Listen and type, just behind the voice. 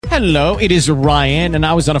Hello, it is Ryan, and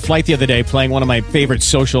I was on a flight the other day playing one of my favorite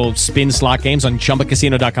social spin slot games on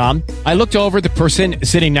ChumbaCasino.com. I looked over at the person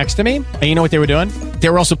sitting next to me, and you know what they were doing? They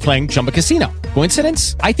were also playing Chumba Casino.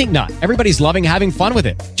 Coincidence? I think not. Everybody's loving having fun with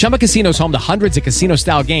it. Chumba Casino is home to hundreds of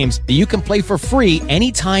casino-style games that you can play for free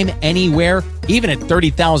anytime, anywhere, even at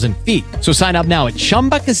 30,000 feet. So sign up now at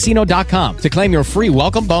ChumbaCasino.com to claim your free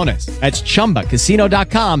welcome bonus. That's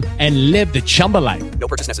ChumbaCasino.com and live the Chumba life. No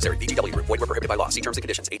purchase necessary. VGW Group. Void where prohibited by law. See terms and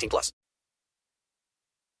conditions. 18 plus.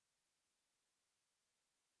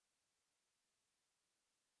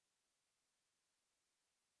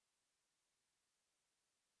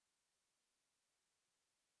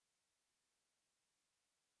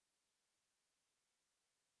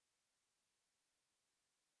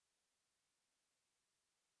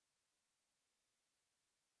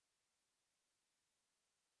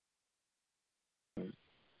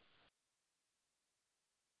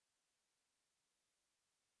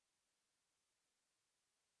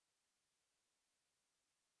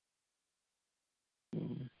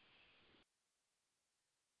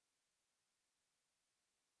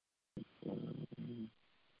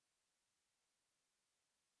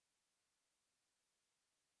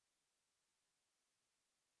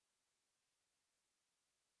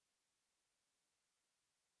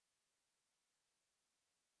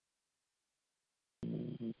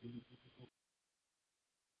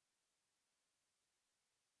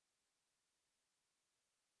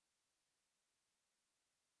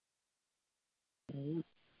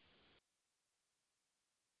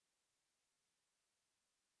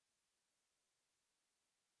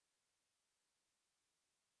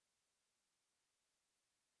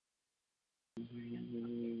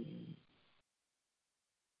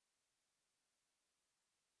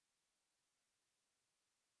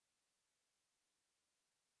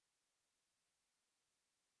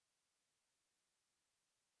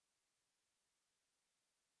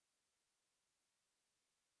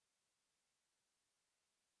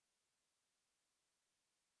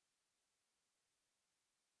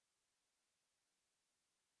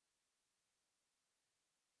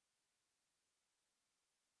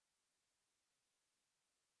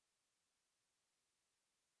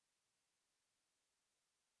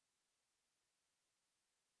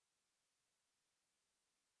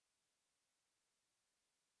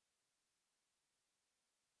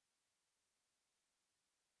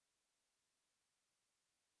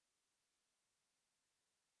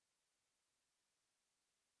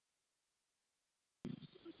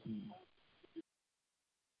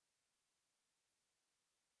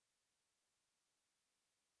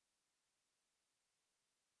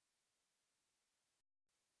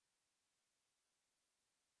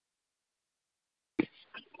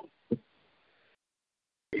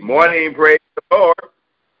 Good morning, praise the Lord.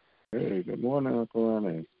 Hey, good morning, Uncle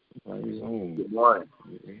Ronnie. How you doing? Good morning.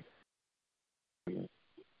 Make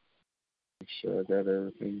sure I got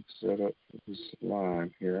everything set up for this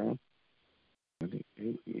line here.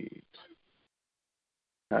 28.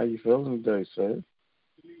 How you feeling today, sir?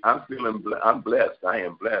 I'm blessed. I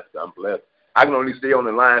am blessed. I can only stay on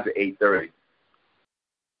the line to 8:30.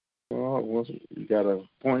 Well, you got an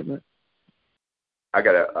appointment? I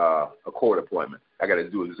got a court appointment. I got to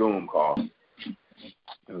do a Zoom call.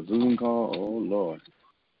 A Zoom call? Oh, Lord.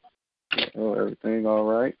 Oh, everything all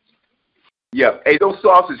right? Yeah. Hey, those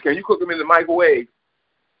sausages, can you cook them in the microwave?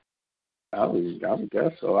 I would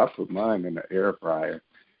guess so. I put mine in the air fryer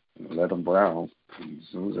and let them brown. And as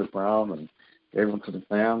soon as they're brown, and gave them to the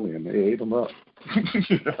family, and they ate them up. I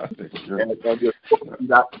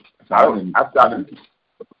stopped.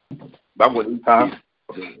 I'm going to eat time.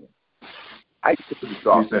 I eat the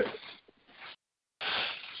sausage.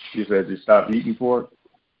 You said you stopped eating pork?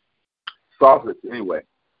 Sausage, anyway.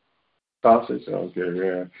 Sausage, okay,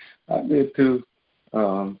 yeah. I did too.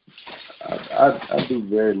 I do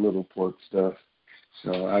very little pork stuff,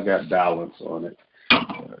 so I got balance on it.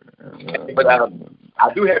 But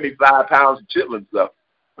I do have me 5 pounds of chitlin stuff.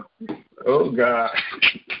 Oh, God.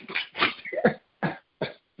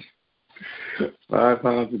 5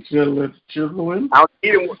 pounds of chitlin? I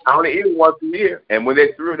only eat it once a year, and when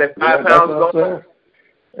they threw that 5 pounds on,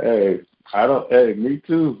 hey, me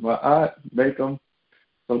too. My aunt make them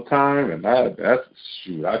sometime, and I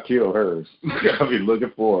kill hers. I'll be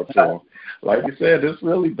looking forward to them. Like you said, it's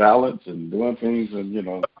really balance and doing things, and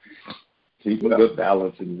keeping good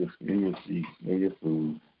balance in your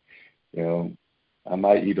food. I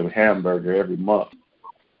might eat a hamburger every month.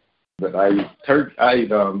 But I eat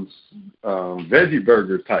veggie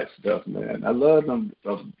burger type stuff, man. I love them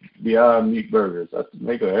Beyond Meat burgers.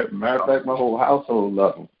 Matter of fact, my whole household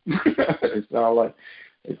love them.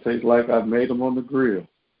 It taste like I made them on the grill.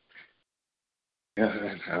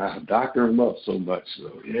 Yeah, I doctor him up so much.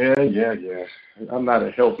 So yeah. I'm not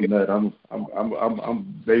a healthy nut. I'm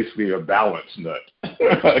basically a balanced nut.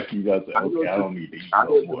 You guys say, okay, I don't need to eat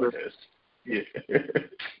no more of this. Yeah.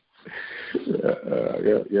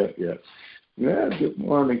 Yeah. Yeah. Good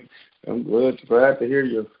morning. I'm glad to hear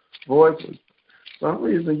your voice. For some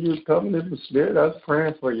reason you was coming in the spirit. I was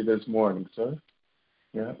praying for you this morning, sir.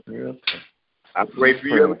 Yeah. I pray for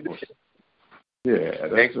you. Yeah,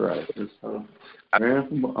 that's right. Just praying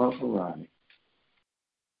for my Uncle Ronnie.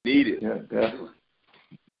 Need it. Yeah, definitely.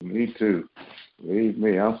 Me too. Believe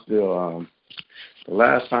me, I'm still. The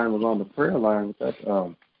last time I was on the prayer line was that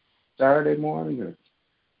Saturday morning.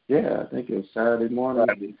 I think it was Saturday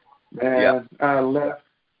morning. Man, yeah. I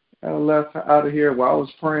left out of here while I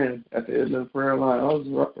was praying at the end of the prayer line. I was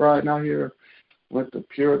riding out here, went to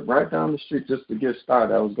Pure, right down the street just to get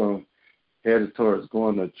started. I was headed towards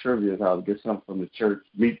going to Trivia's house, get something from the church,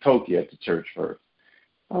 meet Toki at the church first.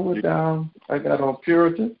 I went down, I got on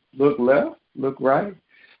Puritan, looked left, looked right,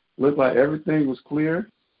 looked like everything was clear.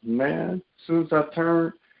 Man, as soon as I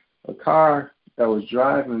turned, a car that was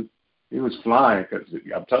driving, he was flying, because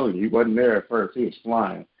I'm telling you, he wasn't there at first, he was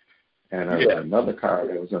flying. And another car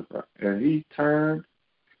that was in front. And he turned,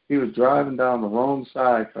 he was driving down the wrong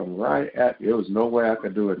side, come right at me. There was no way I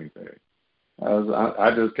could do anything.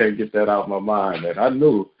 I just can't get that out of my mind. And I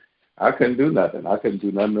knew I couldn't do nothing. I couldn't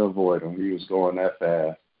do nothing to avoid him. He was going that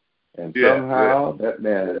fast. And somehow that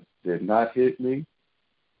man did not hit me,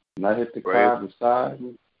 not hit the car beside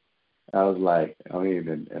me. I was like,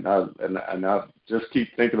 and I just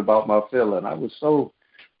keep thinking about my feeling. I was so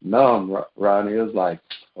numb, Ronnie. It was like,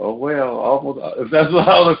 oh well, almost. That's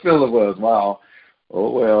how the feeling was. Wow.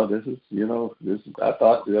 Oh well, this is. I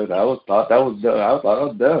thought that was done. I thought I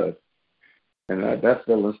was done. And that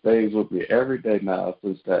feeling stays with me every day now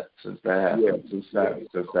since that happened. Since Saturday.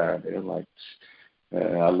 I'm like,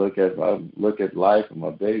 and I look at life and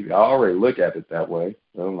my baby. I already look at it that way.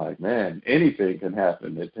 So I'm like, man, anything can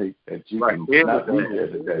happen that you can not be here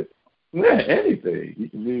today. Yeah, anything. You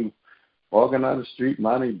can be walking down the street,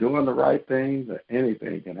 doing the right things.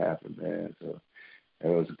 Anything can happen, man. So it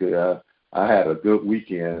was good. I had a good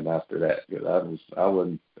weekend after that. Because I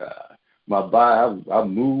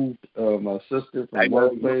moved my sister from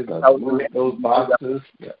one place. I moved those boxes.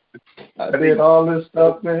 Yeah. I did all this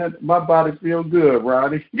stuff, man. My body feels good,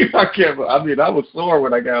 Ronnie. I was sore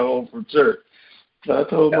when I got home from church. So I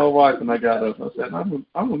told my wife when I got up, I said, I'm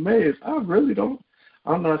amazed. I'm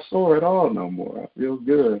not sore at all no more. I feel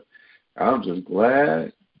good. I'm just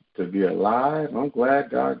glad to be alive. I'm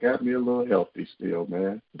glad God got me a little healthy still,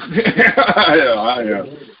 man. I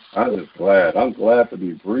am. I'm just glad. I'm glad to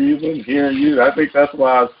be breathing, hearing you. I think that's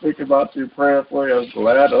why I was thinking about you, praying for you. I was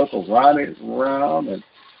glad Uncle Ronnie is around and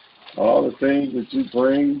all the things that you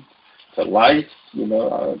bring to life. I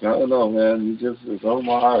don't know, man. It's on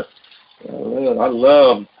my heart. I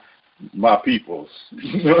love my peoples,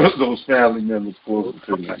 those family members closer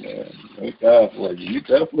to me, man. Thank God for you. You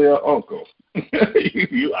definitely an uncle.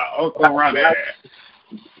 You are Uncle Ronnie.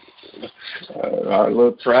 Our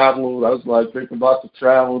little travel, I was like thinking about the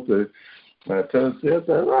travel to Tennessee. I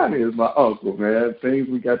said, Ronnie is my uncle, man. Things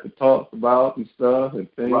we got to talk about and stuff and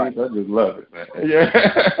things. Right. I just love it, man.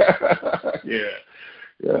 Yeah,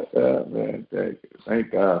 man. Thank you.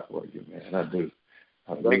 Thank God for you, man. I do.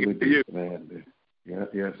 I really do, man. Yeah.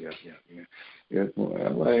 Good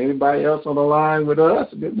morning. Well, anybody else on the line with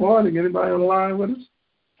us? Good morning. Anybody on the line with us?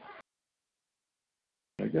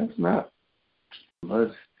 I guess not.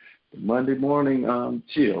 But Monday morning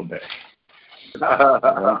chill day.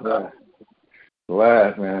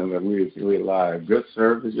 Glad, man, that we live. Good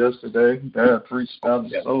service yesterday. Dad preached out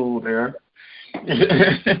his soul there.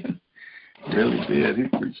 Really did. He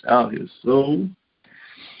preached out his soul.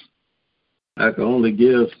 I can only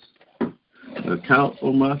give an account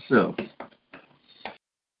for myself.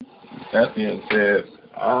 That being said,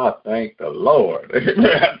 I thank the Lord.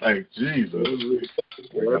 I thank Jesus.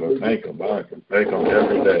 I gotta thank him. I can thank him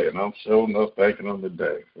every day, and I'm sure enough thanking him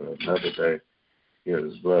today for another day he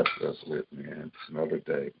has blessed us with, man. Another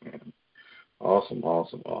day, man. Awesome.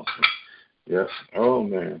 Yes. Oh,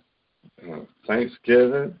 man.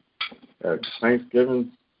 Thanksgiving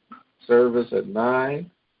service at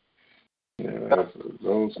 9.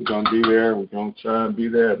 Those who are going to be there, we're going to try and be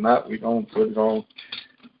there. If not, we're going to put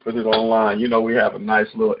it online. We have a nice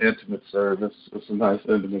little intimate service. It's a nice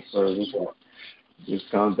intimate service.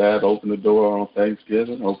 Just come back, open the door on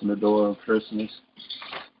Thanksgiving, open the door on Christmas.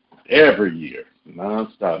 Every year,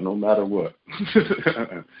 nonstop, no matter what.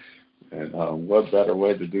 And what better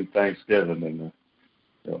way to do Thanksgiving than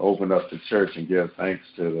to open up the church and give thanks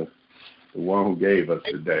to the one who gave us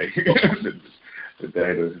today.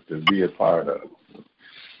 today to be a part of.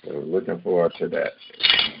 So looking forward to that.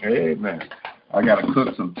 Amen. I got to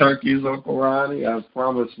cook some turkeys, Uncle Ronnie. I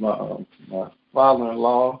promised my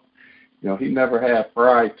father-in-law. He never had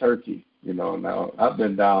fried turkey. Now I've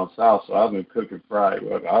been down south, so I've been cooking fried.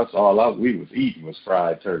 Well, that's all we was eating was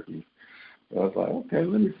fried turkey. So I was like, okay,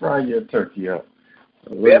 let me fry your turkey up.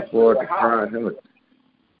 I'm looking forward to frying him.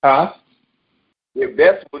 Huh? If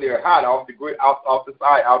that's when they're hot off the grill, off the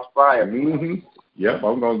side, out the fire. Mm-hmm. Yep,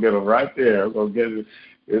 I'm gonna get them right there. I'm gonna get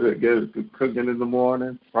it cooking in the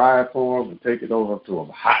morning, fry it for him, and take it over to him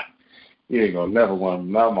hot. He ain't gonna never want.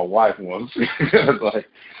 Now my wife wants.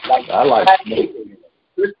 I like chicken.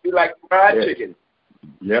 You like fried chicken.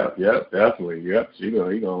 Yep, definitely. Yep, he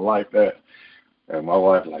gonna like that. And my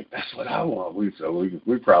wife like, that's what I want. We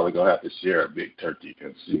probably gonna have to share a big turkey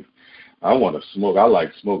because I want to smoke. I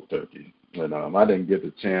like smoked turkey, and I didn't get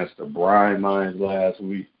the chance to brine mine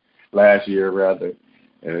last year rather,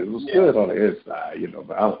 and it was good on the inside,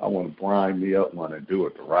 But I want to brine me up when I do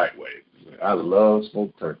it the right way. I love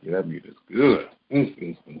smoked turkey. That meat is good.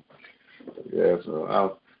 Yeah,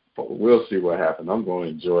 so we'll see what happens. I'm going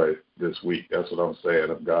to enjoy it this week. That's what I'm saying.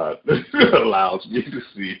 If God allows me to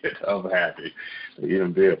see it, I'm happy to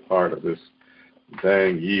even be a part of this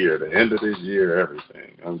dang year, the end of this year,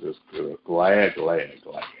 everything. I'm just glad. Yeah,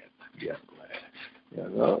 glad. Yeah,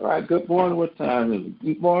 all right, good morning. What time is it?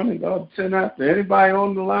 Good morning. 10 after. Anybody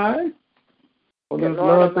on the line? Good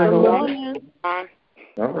morning.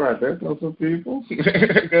 All right, there go some people.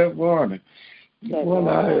 Good morning. Good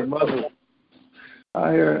morning.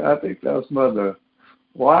 I think that was Mother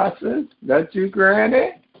Watson. That you,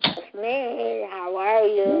 Granny? That's me. How are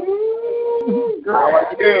you? Ooh, how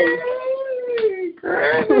are you,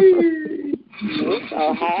 Granny? You're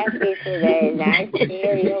so happy today. Nice to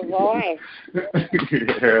hear your voice.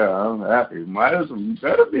 Yeah, I'm happy. You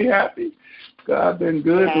better be happy. God been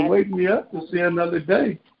good to wake me up to see another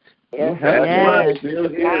day. Yes, happy. Still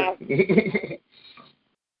here.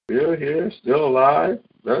 Still here, still alive.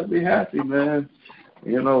 Better be happy, man.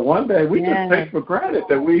 One day we just take for granted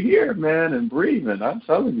that we're here, man, and breathing. I'm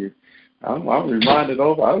telling you. I'm reminded I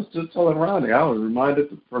was just telling Ronnie, I was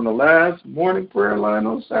reminded from the last morning prayer line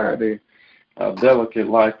on Saturday how delicate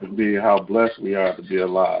life can be, how blessed we are to be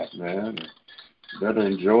alive, man. Better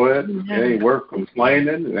enjoy it. It ain't worth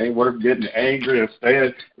complaining. It ain't worth getting angry and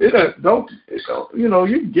staying. You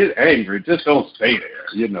can get angry, just don't stay there,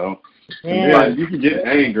 Yeah. You can get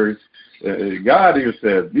angry. God even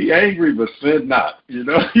said, be angry but sin not. You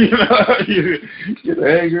get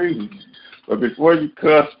angry, but before you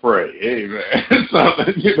cuss, pray. Amen.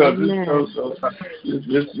 Something,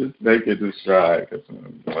 just make it a stride.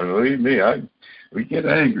 Believe me, we get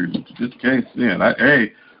angry, but you just can't sin.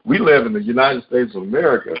 We live in the United States of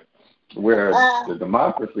America where the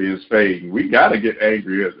democracy is fading. We got to get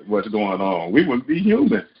angry at what's going on. We wouldn't be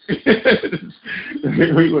human.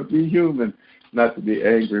 We would be human not to be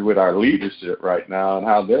angry with our leadership right now and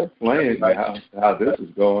how they're playing and how this is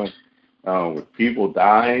going with people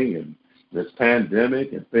dying and this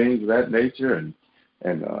pandemic and things of that nature and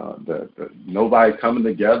the nobody coming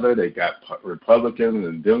together. They got Republicans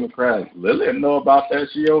and Democrats. Lily didn't know about that.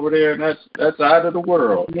 She over there and that's out of the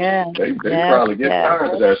world. Yeah. They probably get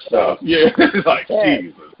tired of that stuff. Yeah. Like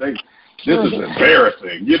Jesus. This is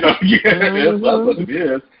embarrassing. That's what it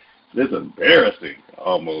is. It's embarrassing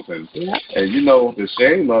almost. And the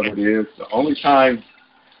shame of it is the only time,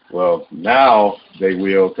 well, now they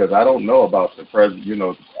will, because I don't know about the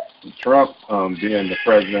president, Trump being the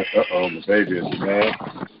president. The baby is mad.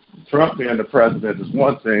 Trump being the president is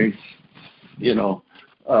one thing,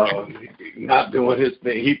 not doing his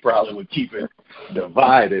thing. He probably would keep it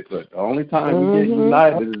divided, but the only time we get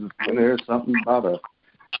united is when there's something about a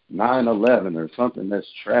 9/11 or something that's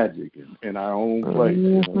tragic in our own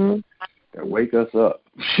place, that wake us up.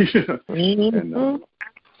 And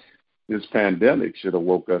this pandemic should have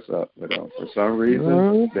woke us up, but for some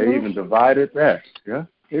reason they even divided that. Yeah,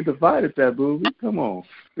 they divided that, booby. Come on,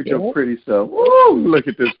 with your pretty self. Woo! Look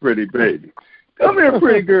at this pretty baby. Come here,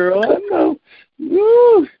 pretty girl. I know.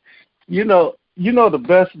 Woo! You know the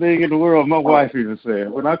best thing in the world. My wife even said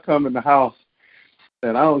when I come in the house,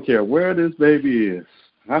 and I don't care where this baby is.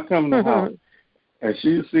 I come in the house, and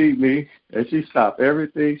she see me, and she stop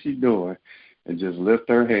everything she's doing, and just lift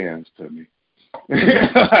her hands to me.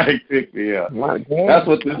 Like, pick me up. That's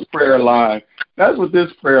what this prayer line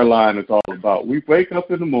is all about. We wake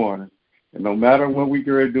up in the morning, and no matter what we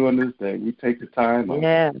are doing this day, we take the time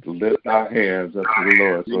to lift our hands up to the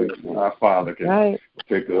Lord so our Father can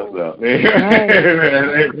pick us up.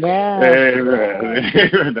 Amen.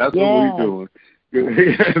 Amen. That's what we're doing.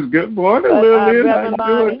 Good morning, Lillian. How you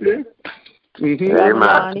doing, dear? Reverend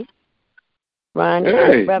Lonnie.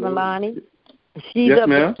 Hey. Reverend Lonnie. She's Yes,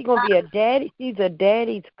 ma'am. She's gonna be a daddy. She's a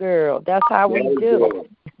daddy's girl. That's how we do.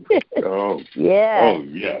 Oh, Yeah. oh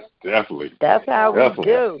yes, definitely. That's how we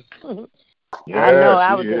do. I know.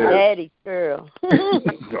 I was a daddy's girl.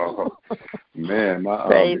 Oh, man,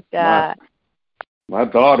 Praise God. My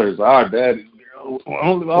daughter's our daddy's girl.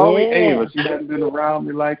 Only Ava. She hasn't been around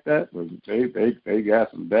me like that. But they got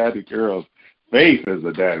some daddy girls. Faith is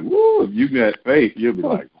a daddy. Woo! If you got Faith, you'll be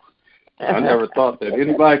like, I never thought that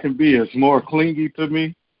anybody can be as more clingy to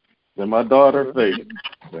me than my daughter Faith.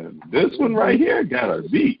 And this one right here got her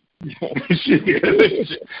beat.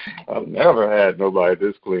 I've never had nobody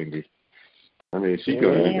this clingy. I mean, she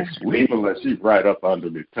couldn't even sleep unless she's right up under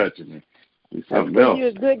me, touching me. You're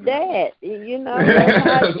a good dad. You know, that's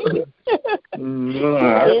how it is.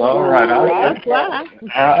 That's all right. That's why.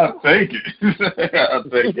 I'll take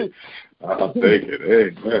it. I'll take it.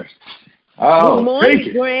 Hey, man. Good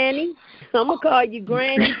morning, Granny. I'm going to call you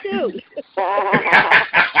Granny, too.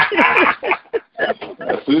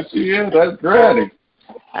 That's who she is. That's Granny.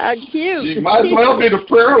 How cute. She might as well be the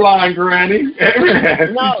prayer line, Granny.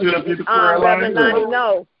 No, she should be the prayer line. Reverend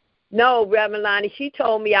Lonnie, no, Reverend Lonnie. She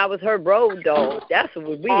told me I was her road dog. That's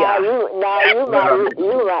what we are. You my angel.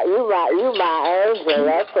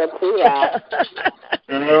 That's what you are.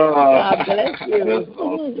 God bless you.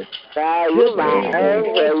 You my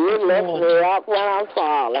angel. You lift me up when I'm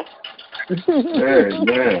falling.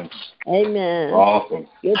 Amen. Amen. Awesome.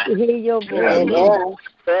 Good to hear your voice. Amen.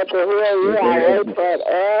 Good to hear you. I wake up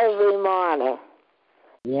every morning.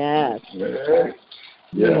 Yes.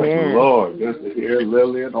 Yes, Lord. Good to hear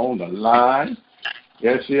Lillian on the line.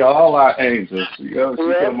 Yes, she all our angels. She come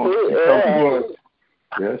forward.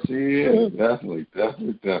 Yes, she is. Definitely.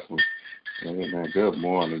 Amen. Good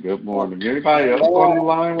morning. Anybody else on the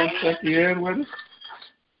line want to check you in with us?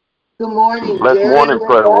 Good morning, Blessed Jerry. morning,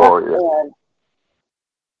 prayer warrior.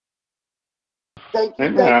 Thank you,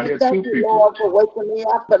 Lord, for waking me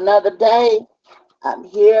up another day. I'm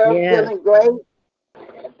here, feeling great, in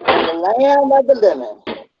the land of the living.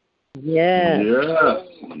 Yes.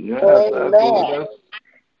 Amen.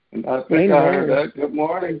 And I think I heard that. Good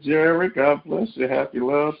morning, Jerry. God bless you. Happy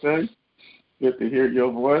Love Day. Good to hear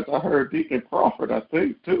your voice. I heard Deacon Crawford, I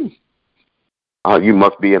think, too. Oh, you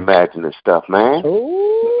must be imagining stuff, man.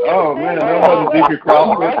 Oh, man, that wasn't Deacon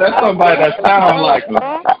Crawford. That's somebody that sounds like him.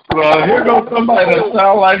 Well, here goes somebody that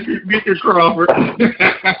sounds like Deacon Crawford.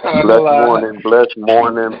 Blessed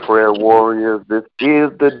morning, prayer warriors. This is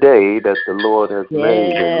the day that the Lord has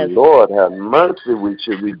made. And Lord have mercy, we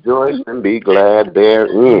should rejoice and be glad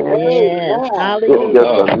therein. It's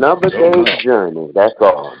just another day's journey, that's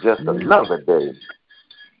all. Just another day.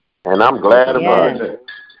 And I'm glad about it.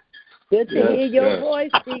 Good to hear your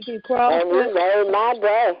voice, Deacon Crawford. And you made my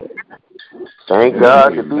day. Thank God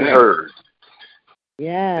to be heard.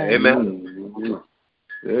 Yeah. Amen.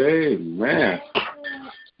 Amen.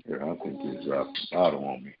 Here, I think you dropped the bottle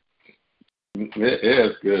on me. It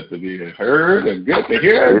is good to be heard and good to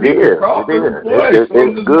hear. It is.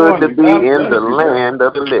 It's good to be in the land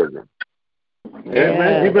of the living.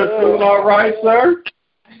 Amen. You been feeling all right, sir?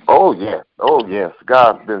 Oh, yes.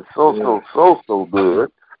 God's been so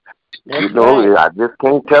good. You know, I just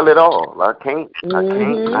can't tell it all. I can't.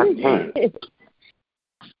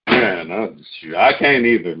 Man, I can't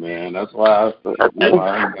either, man. That's why I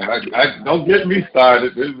don't get me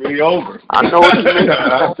started. It's be over. I know what you mean.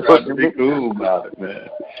 I try to be cool about it, man.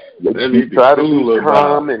 You try to be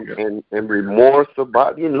calm and remorse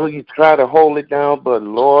about, you try to hold it down, but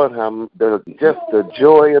Lord, just the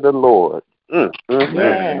joy of the Lord.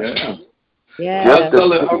 Just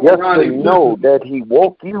to know that He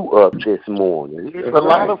woke you up this morning. A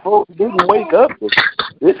lot of folks didn't wake up.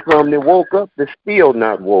 There's some that woke up that's still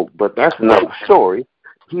not woke, but that's another story.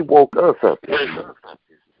 He woke us up.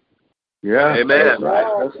 Yeah, amen. That's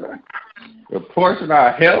right. The portion of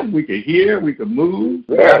our health, we can hear, we can move,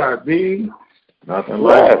 we got our being. Nothing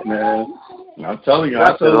like, man. I'm telling you,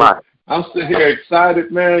 I'm sitting here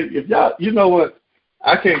excited, man. If y'all, you know what?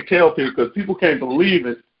 I can't tell people because people can't believe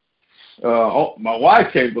it. My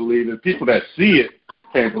wife can't believe it. People that see it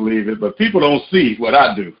can't believe it, but people don't see what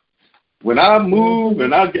I do. When I move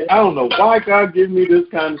and I don't know why God gave me this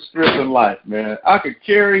kind of strength in life, man. I could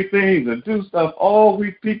carry things and do stuff all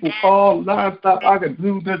week. People call nonstop. I could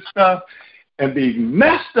do this stuff and be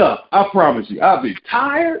messed up. I promise you. I'll be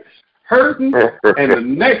tired, hurting, and the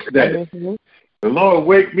next day, the Lord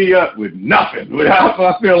wake me up with nothing.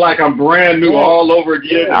 I feel like I'm brand new all over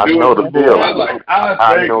again. I know the feeling.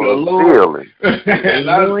 I know the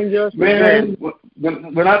feeling.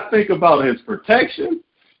 Man, when I think about His protection,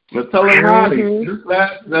 But tell him, Ronnie,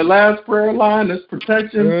 the last prayer line, this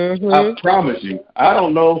protection, I promise you, I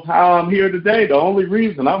don't know how I'm here today. The only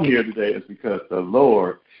reason I'm here today is because the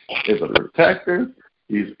Lord is a protector.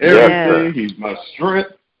 He's everything. He's my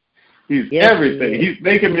strength. He's everything. He's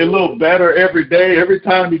making me a little better every day. Every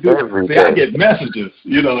time he does it, I get messages.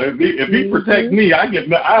 You know, if he protects me, I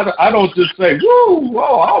don't just say, woo,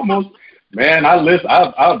 almost. Man, I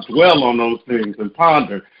dwell on those things and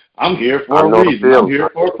ponder. I'm here for a reason. I'm here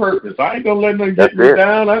for a purpose. I ain't gonna let them get me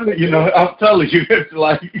down. I'm telling you, it's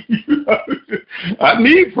like I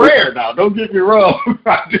need prayer now. Don't get me wrong,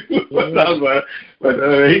 I do.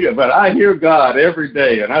 But I hear God every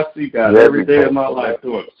day, and I see God every day of my life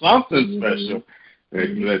doing something special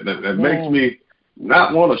that makes me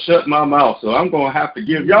not want to shut my mouth. So I'm gonna have to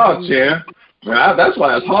give y'all a chance. That's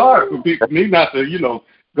why it's hard for me not to,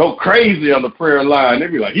 go crazy on the prayer line. They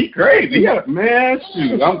be like, he crazy. Yeah, man,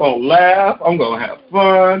 shoot. I'm going to laugh. I'm going to have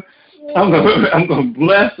fun. I'm going to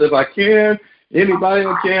bless if I can, anybody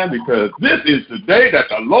I can, because this is the day that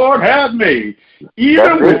the Lord has made.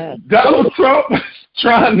 Even with Donald Trump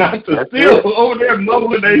trying not to steal over there,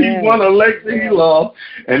 mumbling that he won an election he lost,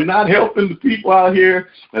 and not helping the people out here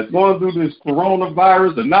that's going through this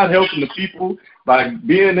coronavirus, and not helping the people by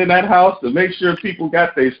being in that house to make sure people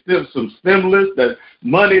got some stimulus, that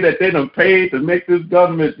money that they done paid to make this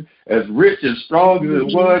government as rich and strong as it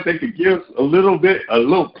was. They could give a little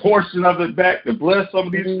portion of it back to bless some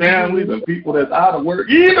of these families and people that's out of work,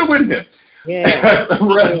 even with him. The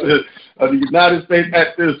rest of the United States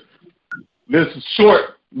at this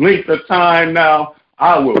short length of time now,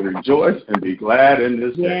 I will rejoice and be glad in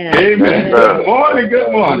this day. Amen. Good morning.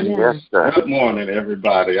 Good morning. Yes, sir. Good morning,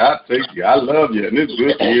 everybody. I thank you. I love you, and it's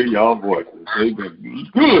good to hear y'all voices. It's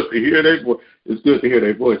good to hear their voices. It's good to hear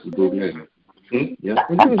their voices, Boogie, isn't it? Yes.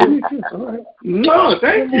 All right. No,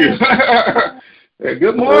 thank you. Hey,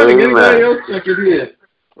 good morning. Anybody else check it in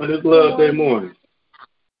on this Love Day morning?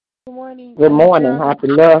 Good morning. Good morning. Happy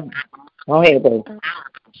love. Go ahead, baby.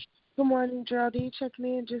 Good morning, Geraldine. Checking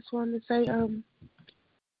in. Just wanted to say,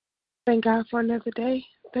 thank God for another day.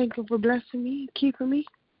 Thank you for blessing me, keeping me.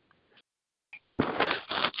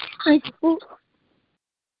 Thank you.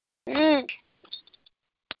 Amen.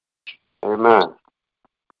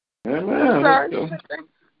 Amen. Sorry.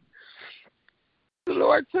 The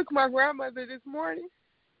Lord took my grandmother this morning.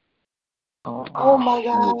 Oh my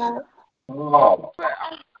God. Oh.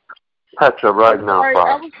 Touch her right now,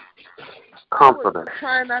 Father. Comfort her.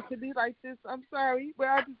 Trying not to be like this. I'm sorry, but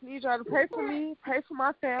I just need y'all to pray for me, pray for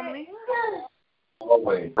my family.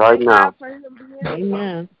 Always. Right now.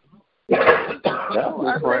 Amen.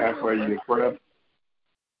 Definitely praying for you, prayer.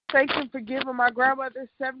 Thank him for giving my grandmother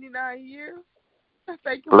 79 years. I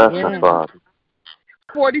thank him Bless for her, Father.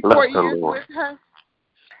 44 years with her.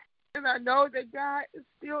 And I know that God is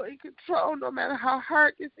still in control no matter how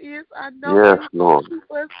hard this is. I know He's going to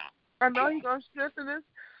keep us. I know He's going to strengthen us.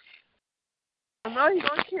 I know He's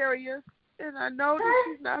going to carry us. And I know that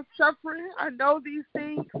she's not suffering. I know these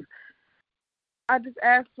things. I just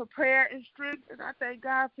ask for prayer and strength. And I thank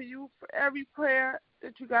God for you, for every prayer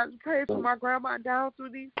that you guys prayed for my grandma down through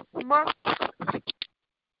these months.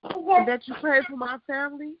 And that you pray for my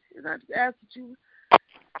family. And I just ask that you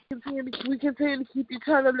continue to keep each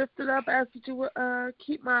other lifted up. I ask that you would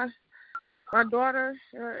keep my daughter,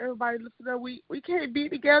 everybody lifted up. We can't be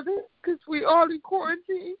together because we all in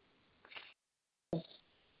quarantine.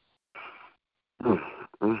 So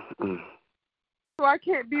I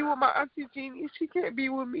can't be with my Auntie Jeannie. She can't be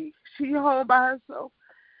with me. She home by herself.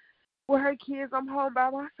 With her kids, I'm home by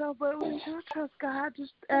myself. But we just trust God.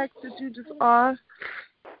 Just ask that you just all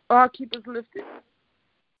keep us lifted.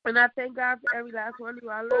 And I thank God for every last one of you.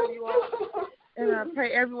 I love you all. And I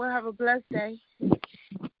pray everyone have a blessed day.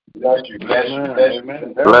 Bless you. Bless you.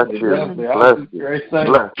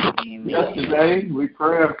 Yesterday, we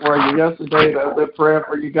prayed for you yesterday. I've been praying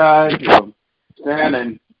for you guys.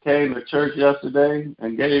 Shannon came to church yesterday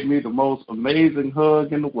and gave me the most amazing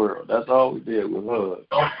hug in the world. That's all we did was hug.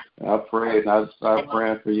 And I prayed, and I started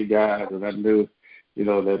praying for you guys, and I knew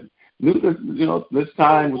this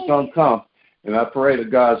time was going to come. And I pray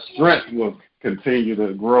that God's strength will continue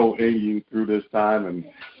to grow in you through this time. And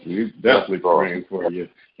we're definitely praying for you,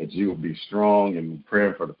 that you will be strong, and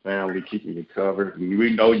praying for the family, keeping you covered. And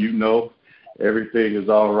we know everything is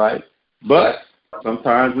all right. But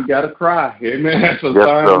sometimes we got to cry. Amen.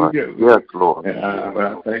 Sometimes yes, Lord. And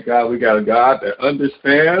I thank God we got a God that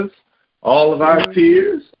understands all of our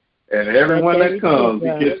tears. And everyone that comes,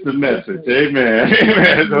 he gets the message. Amen.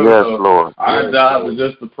 Amen. Yes, Lord. Our job is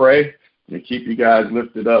just to pray and keep you guys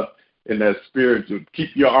lifted up in that spirit to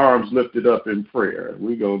keep your arms lifted up in prayer.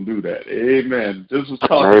 We're going to do that. Amen. Just was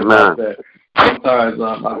talking about that. Sometimes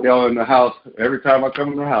I go in the house, every time I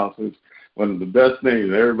come in the house, it's one of the best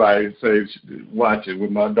things. Everybody says, watch it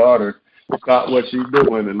with my daughter. Stop what she's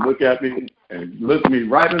doing and look at me and look me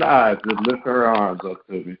right in the eyes and lift her arms up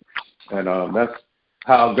to me. And that's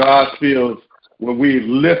how God feels when we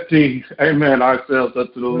lifting, amen, ourselves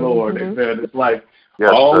up to the Lord. Amen. It's like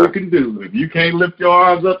all we can do. If you can't lift your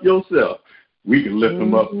arms up yourself, we can lift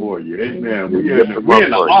them up for you. Amen. We're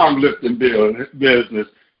in the arm lifting business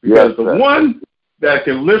because the one that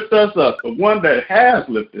can lift us up, the one that has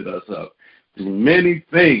lifted us up through many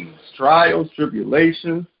things, trials,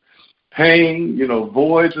 tribulations, pain,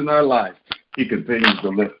 voids in our life, he continues to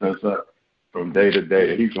lift us up from day to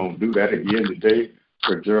day. He's going to do that again today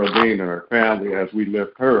for Geraldine and her family as we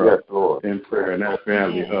lift her up in prayer and that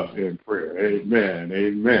family up in prayer. Amen.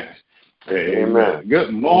 Amen. Amen.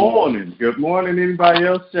 Good morning. Good morning. Anybody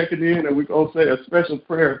else checking in? And we're going to say a special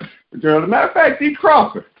prayer for Geraldine. Matter of fact, D.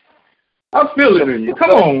 Crawford, I feel it in you. Come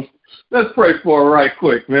on. Let's pray for her right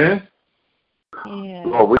quick, man.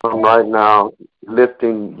 Lord, we are right now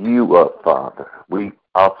lifting you up, Father.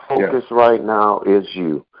 Our focus right now is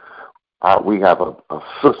you. We have a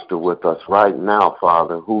sister with us right now,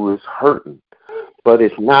 Father, who is hurting, but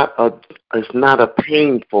it's not a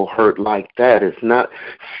painful hurt like that. It's not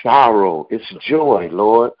sorrow. It's joy,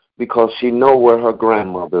 Lord, because she know where her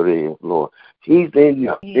grandmother is, Lord. She's in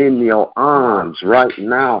your arms right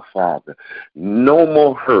now, Father. No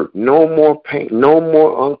more hurt, no more pain, no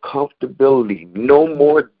more uncomfortability, no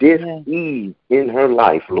more dis-ease in her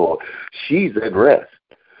life, Lord. She's at rest.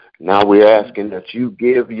 Now we're asking that you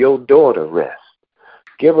give your daughter rest.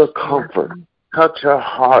 Give her comfort. Touch her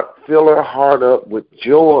heart. Fill her heart up with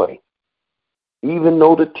joy. Even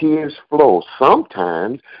though the tears flow,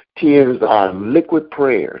 sometimes tears are liquid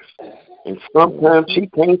prayers. And sometimes she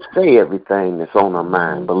can't say everything that's on her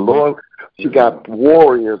mind. But, Lord, she got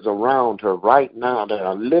warriors around her right now that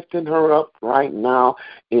are lifting her up right now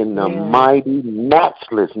in the mighty,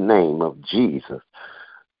 matchless name of Jesus.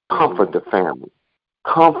 Comfort the family.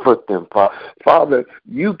 Comfort them, Father. Father,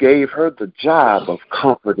 you gave her the job of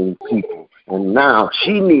comforting people. And now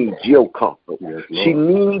she needs your comfort. She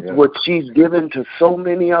needs what she's given to so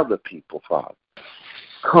many other people, Father.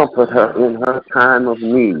 Comfort her in her time of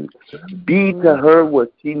need. Be to her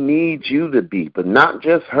what she needs you to be, but not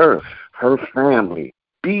just her family.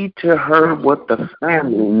 Be to her what the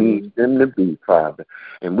family needs them to be, Father.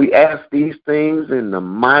 And we ask these things in the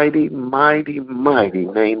mighty, mighty, mighty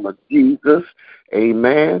name of Jesus.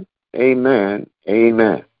 Amen, amen,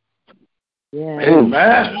 amen. Yeah.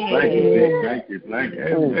 Amen. Thank you. Thank you.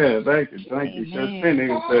 Amen. Thank you. Just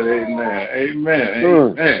finished said amen.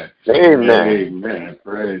 Amen. Amen.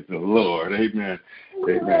 Praise the Lord. Amen.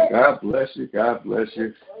 Amen. God bless you. God bless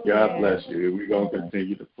you. God bless you. We're going to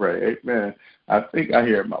continue to pray. Amen. I think I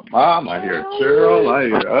hear my mom. I hear Cheryl. I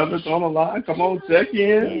hear others on the line. Come on, check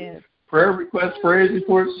in. Prayer request, praise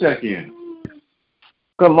reports, check in.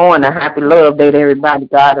 Good morning. Happy Love Day to everybody.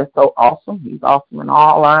 God is so awesome. He's awesome in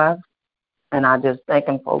all lives. And I just thank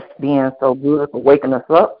him for being so good, for waking us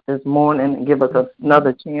up this morning and give us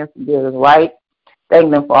another chance to get it right.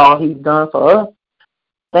 Thank him for all he's done for us.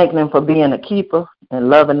 Thank him for being a keeper and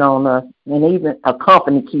loving on us, and even a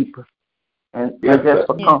company keeper, and just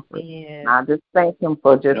for comfort. And I just thank him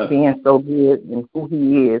for just being so good and who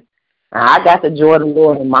he is. And I got the joy of the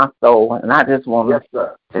Lord in my soul, and I just want to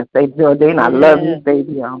just say, Geraldine, I love you,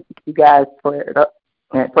 baby. You guys prayed up.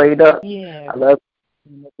 I love you.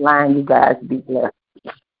 This line, you guys be blessed.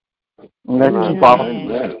 And let's keep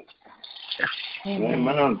on.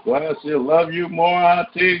 Amen. Bless you. Love you more,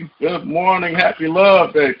 Auntie. Good morning. Happy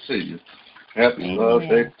Love Day to you. Happy Love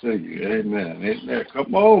Day to you. Amen. Amen.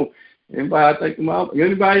 Come on. Anybody take them out?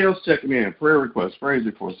 Anybody else checking in? Prayer request. Praise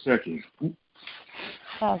you for a second.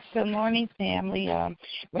 Good morning, family.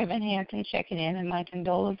 Reverend Hampton checking in, and my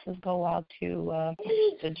condolences go out to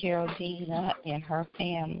Geraldine and her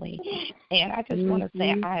family. And I just want to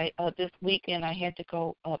say, this weekend I had to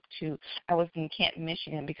go up to, I was in Canton,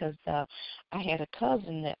 Michigan, because I had a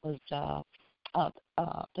cousin that was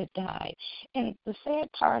that died. And the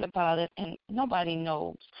sad part about it, and nobody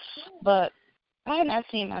knows, but I had not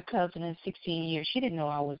seen my cousin in 16 years. She didn't know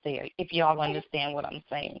I was there, if y'all understand what I'm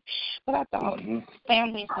saying. But I thought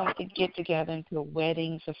families don't get together into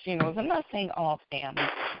weddings or funerals. I'm not saying all families,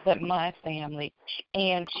 but my family.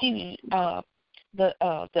 And she the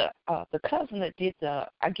cousin that did the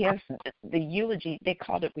eulogy, they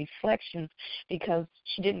called it reflections because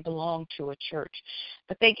she didn't belong to a church,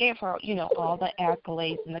 but they gave her all the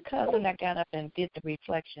accolades. And the cousin that got up and did the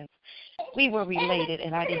reflections, we were related,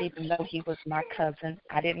 and I didn't even know he was my cousin.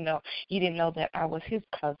 He didn't know that I was his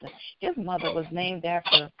cousin. His mother was named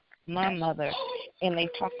after my mother, and they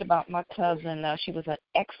talked about my cousin. She was an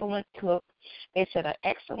excellent cook. They said an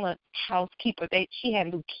excellent housekeeper. She had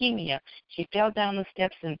leukemia. She fell down the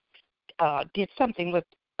steps and did something with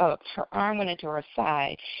her arm went into her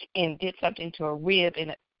side and did something to her rib,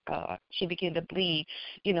 and she began to bleed,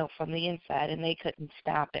 from the inside, and they couldn't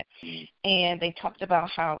stop it. And they talked about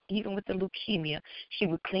how even with the leukemia, she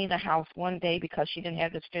would clean the house one day because she didn't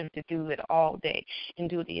have the strength to do it all day and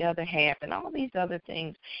do the other half and all these other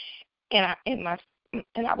things. And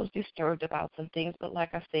I was disturbed about some things, but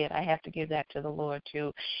like I said, I have to give that to the Lord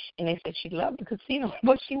too. And they said she loved the casino,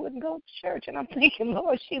 but she wouldn't go to church. And I'm thinking,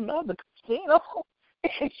 Lord, she loved the casino.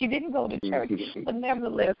 She didn't go to church, but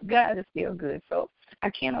nevertheless, God is still good. So I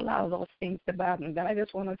can't allow those things to bother me. But I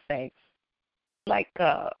just want to say,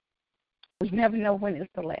 we never know when it's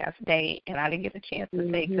the last day, and I didn't get a chance to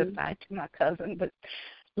say goodbye to my cousin. But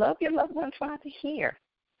love your loved ones while they're here.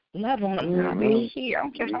 Love on them while they're here. I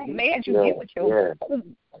don't care how mad you get with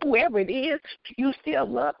whoever it is, you still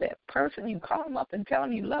love that person. You call them up and tell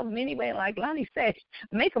them you love them anyway. Like Lonnie said,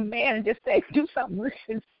 make them mad and just say, do something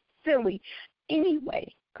really silly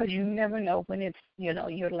anyway, because you never know when it's,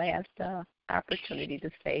 your last opportunity to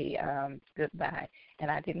say goodbye. And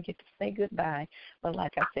I didn't get to say goodbye, but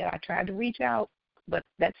like I said, I tried to reach out, but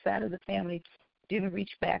that side of the family didn't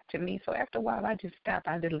reach back to me. So after a while, I just stopped.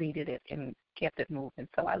 I deleted it and kept it moving.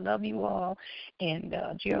 So I love you all, and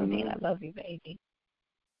Geraldine, I love you, baby.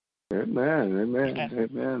 Amen.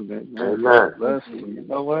 Bless you. You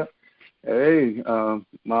know what? Hey,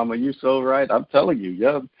 Mama, you're so right. I'm telling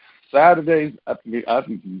you, Saturdays, the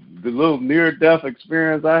little near-death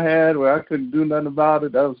experience I had where I couldn't do nothing about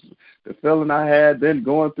it, that was the feeling I had. Then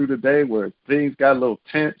going through the day where things got a little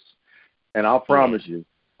tense, and I'll promise you,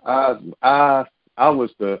 I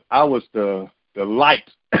was the light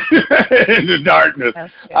in the darkness.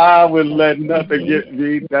 I wouldn't let nothing get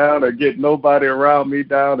me down or get nobody around me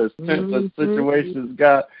down as tense as situations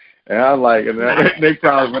got. And next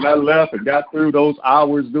time when I left and got through those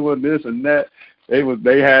hours doing this and that,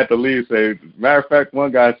 they had to leave. Matter of fact,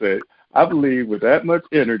 one guy said, I believe with that much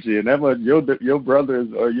energy and that much your brother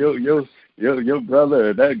or your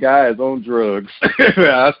brother, that guy is on drugs.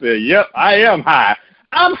 I said, yep, I am high.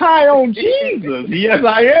 I'm high on Jesus. Yes,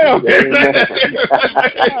 I am.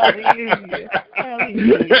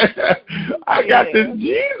 I got this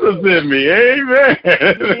Jesus in me. Amen.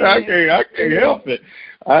 I can't help it.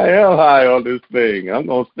 I am high on this thing. I'm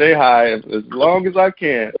going to stay high as long as I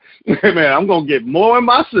can. Man, I'm going to get more in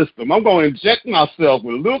my system. I'm going to inject myself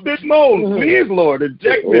with a little bit more. Please, Lord,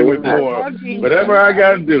 inject me with more. Whatever I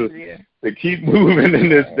got to do to keep moving in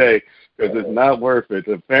this day, because it's not worth it.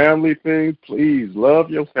 The family thing, please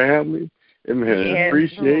love your family. Amen. Yes,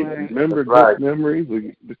 appreciate it. Remember good memories.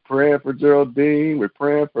 We're praying for Geraldine. We're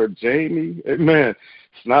praying for Jamie. Amen.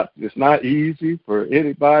 It's not easy for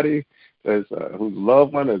anybody whose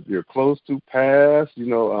loved one that you're close to passed,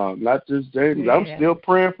 not just Jamie. I'm still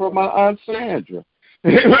praying for my Aunt Sandra.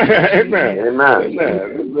 Amen.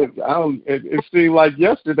 It seemed like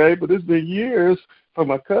yesterday, but it's been years for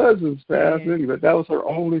my cousin's passing. That was her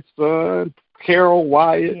only son, Carol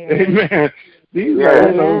Wyatt. Amen. These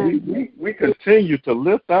we continue to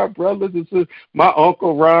lift our brothers and sisters. My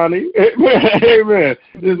Uncle Ronnie, amen.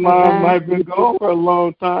 His mom might have been gone for a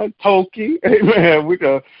long time. Toki, amen.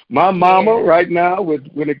 My mama right now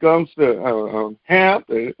when it comes to Hamp,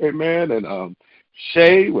 amen, and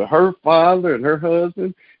Shay with her father and her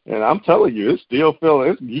husband. And I'm telling you, it's still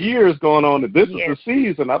feeling, it's years going on. This is the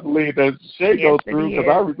season, I believe, that Shay goes through, because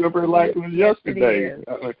I remember it like it was yesterday.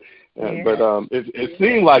 But it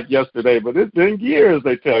seemed like yesterday, but it's been years,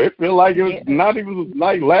 they tell you. It feels like it was not even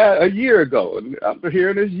like a year ago. And I'm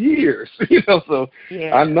hearing this years, so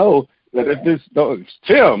I know that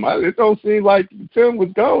Tim, it don't seem like Tim was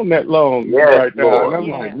gone that long right now. Lord. And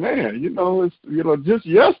I'm like, man, it's just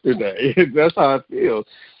yesterday. That's how it feels.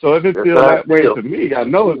 So if it feels that way to me, I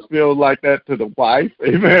know it feels like that to the wife.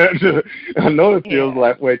 Amen. I know it feels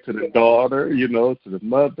that way to the daughter, to the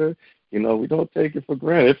mother. We don't take it for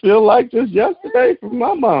granted. It feels like just yesterday for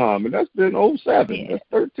my mom, and that's been 2007. That's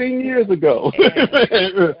 13 years ago.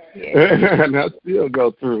 And I still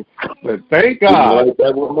go through. But thank God. Like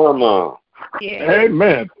that with my mom.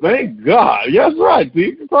 Amen. Thank God. Yes, right,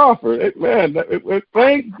 Deacon Crawford. Amen.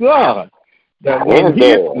 Thank God that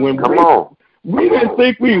We didn't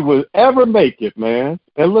think we would ever make it, man.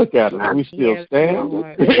 And look at us. We still stand.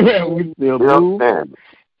 We still move.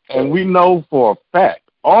 And we know for a fact,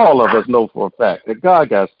 all of us know for a fact, that God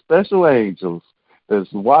got special angels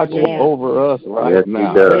that's watching over us right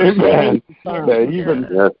now. Amen. That even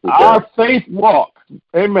our faith walk,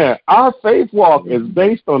 amen, our faith walk is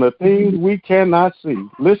based on the things we cannot see.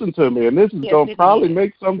 Listen to me, and this is going to probably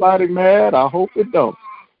make somebody mad. I hope it don't.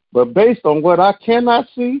 But based on what I cannot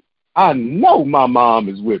see, I know my mom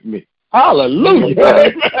is with me.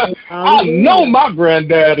 Hallelujah. I know my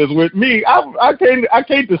granddad is with me. I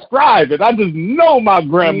can't describe it. I just know my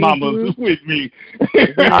grandmama is with me.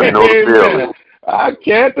 I know the feeling. I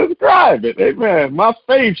can't describe it. Amen. My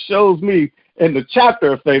faith shows me in the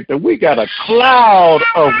chapter of faith that we got a cloud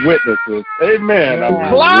of witnesses. Amen. A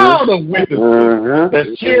cloud of witnesses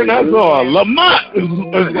that's cheering us on. Lamont,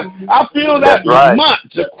 I feel that Lamont,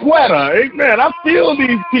 Jaquetta. Amen. I feel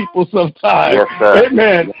these people sometimes. Yes,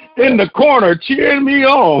 amen. In the corner cheering me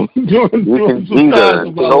on during some times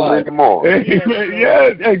of my life. Amen. Yeah,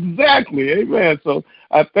 exactly. Amen. So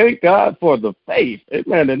I thank God for the faith.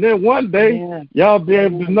 Amen. And then one day, y'all be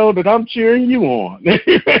able to know that I'm cheering you on.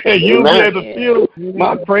 You'll be able to feel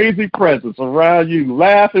my crazy presence around you,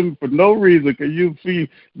 laughing for no reason, because you see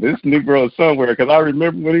this Negro somewhere, because I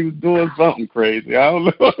remember when he was doing something crazy. I don't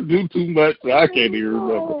know if I do too much, so I can't even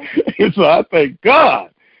remember. And so I thank God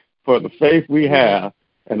for the faith we have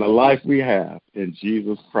and the life we have in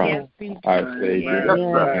Jesus Christ, our Savior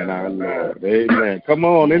and our Lord. Amen. Come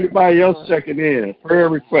on, anybody else checking in? Prayer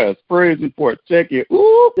request, praise report, check it.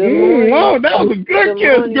 Ooh, oh, that was a good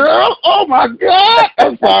kiss, girl. Oh, my God.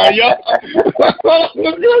 I'm sorry, y'all.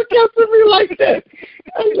 You're kissing me like that.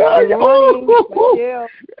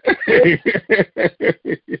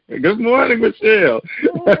 Good morning, Michelle.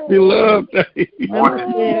 Happy Love Day.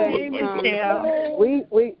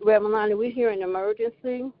 Reverend Lonnie, we here in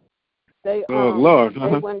emergency. They Lord,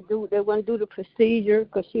 they wouldn't do the procedure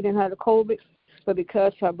because she didn't have the COVID, but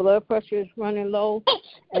because her blood pressure is running low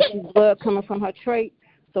and she's blood coming from her trach,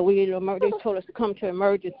 so they told us to come to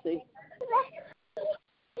emergency.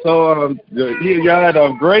 So y'all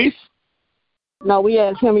had Grace? No, we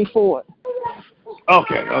had Henry Ford.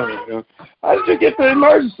 Okay. How did you get to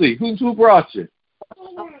emergency? Who brought you?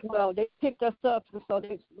 Well, they picked us up, and so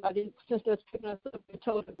since they're picking us up, they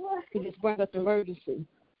told us to just bring us emergency.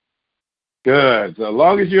 Good. So as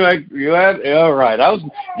long as you had all right.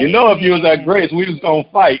 If you was at Grace, we was gonna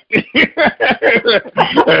fight. We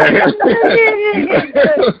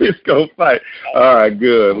was gonna fight. All right,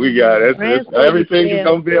 good. We got it. Everything is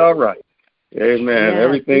gonna be all right. Amen.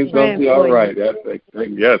 Everything's gonna be all right. Yes,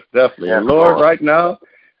 definitely. Yes, Lord, right now,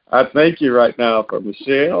 I thank you right now for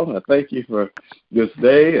Michelle. I thank you for this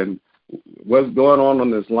day and what's going on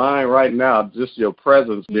this line right now. Just your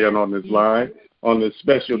presence being on this line. On this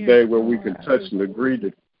special day where we can touch and agree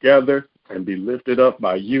together and be lifted up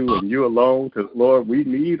by you and you alone, because, Lord, we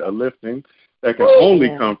need a lifting that can only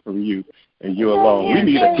come from you and you alone. We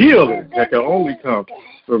need a healing that can only come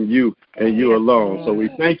from you and you alone. So we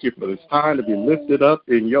thank you for this time to be lifted up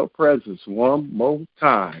in your presence one more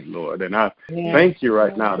time, Lord. And I thank you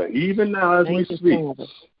right now that even now as we speak,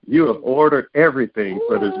 you have ordered everything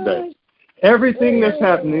for this day. Everything that's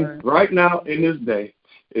happening right now in this day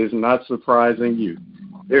is not surprising you.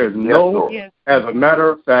 There is as a matter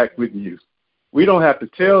of fact, with you. We don't have to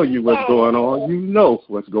tell you what's going on. You know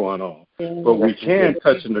what's going on. But we can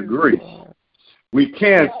touch and agree. We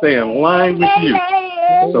can stay in line with you.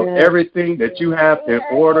 So everything that you have in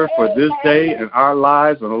order for this day in our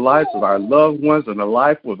lives and the lives of our loved ones and the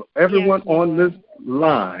life of everyone on this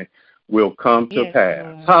line will come to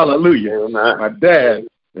pass. Hallelujah. My dad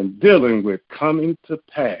been dealing with coming to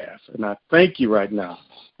pass. And I thank you right now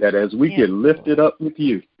that as we get lifted up with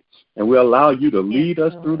you and we allow you to lead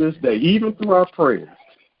us through this day, even through our prayers,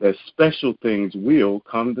 that special things will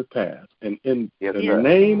come to pass. And in the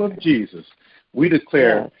name of Jesus, we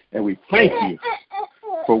declare and we thank you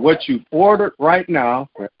for what you've ordered right now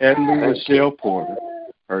for Edmund Michelle Porter,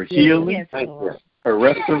 her healing, her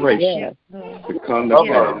restoration to come to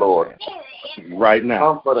pass, Lord. Right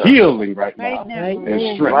now, healing right now,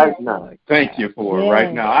 and strength right now. Thank you for it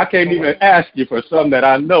right now. I can't even ask you for something that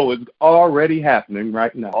I know is already happening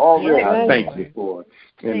right now. I thank you for it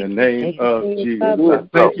in the name of Jesus. I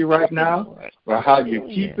thank you right now for how you're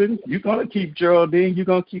keeping. You're going to keep Geraldine. You're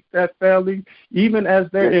going to keep that family, even as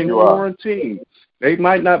they're in quarantine. They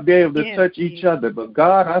might not be able to touch each other, but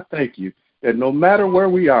God, I thank you that no matter where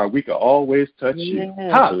we are, we can always touch you.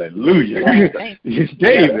 Hallelujah.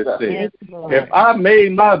 David said, if I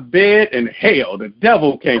made my bed in hell, the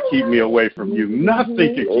devil can't keep me away from you.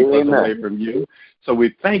 Nothing can keep us away from you. So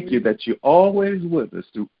we thank you that you're always with us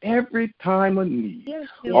through every time of need.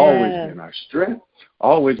 Always being our strength,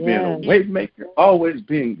 always being a way maker, always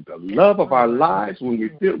being the love of our lives when we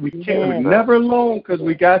feel we can't. We're never alone because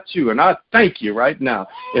we got you. And I thank you right now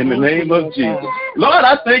in the name of Jesus. Lord,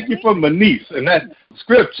 I thank you for my niece and that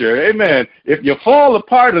scripture. Amen. If you fall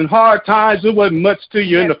apart in hard times, it wasn't much to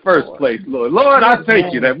you in the first place, Lord. Lord, I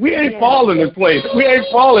thank you that we ain't falling in place. We ain't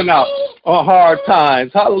falling out on hard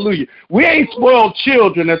times. Hallelujah. We ain't spoiled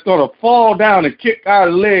children that's going to fall down and kick our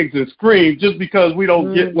legs and scream just because we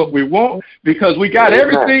don't get what we want, because we got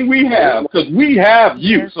everything we have, because we have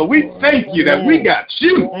you. So we thank you that we got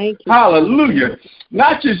you. Hallelujah.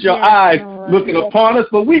 Not just your eyes looking upon us,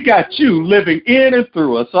 but we got you living in and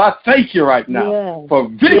through us. So I thank you right now for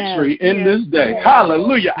victory in this day.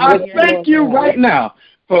 Hallelujah. I thank you right now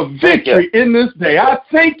for victory in this day. I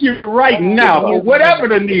thank you right now for whatever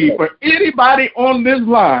the need for anybody on this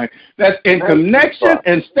line that's in connection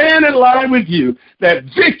and stand in line with you, that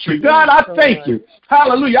victory. God, I thank you.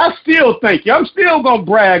 Hallelujah. I still thank you. I'm still going to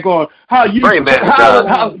brag on how you,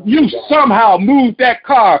 how you somehow moved that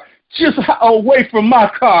car just away from my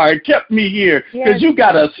car and kept me here, because you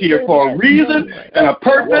got us here for a reason and a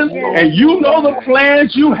purpose, and you know the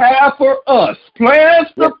plans you have for us, plans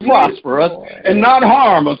to prosper us and not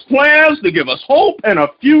harm us, plans to give us hope and a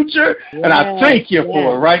future, and I thank you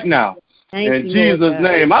for it right now. In Jesus'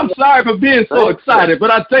 name. I'm sorry for being so excited, but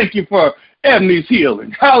I thank you for Ebony's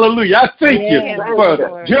healing. Hallelujah. I thank you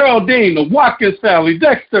for Geraldine, the Watkins family,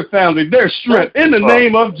 Dexter family, their strength in the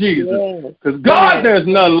name of Jesus. Because God, there's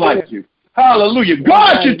none like you. Hallelujah.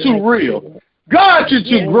 God, you're too real. God, you're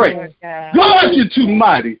too great. God, you're too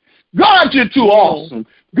mighty. God, you're too awesome.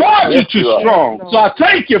 God, you're too strong. So I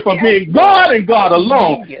thank you for being God and God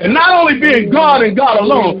alone. And not only being God and God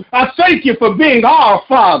alone, I thank you for being our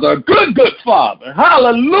Father, good, good Father.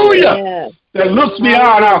 Hallelujah. That looks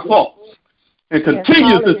beyond our faults and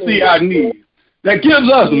continues to see our needs, that gives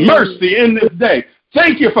us mercy in this day.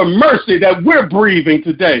 Thank you for mercy that we're breathing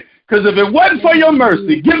today, because if it wasn't for your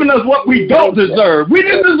mercy, giving us what we don't deserve, we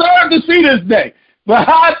didn't deserve to see this day. But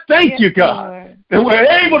I thank you, God, that we're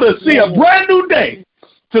able to see a brand new day,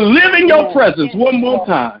 to live in your presence one more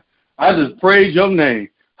time. I just praise your name.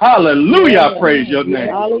 Hallelujah, I praise your name.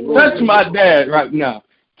 Touch my dad right now.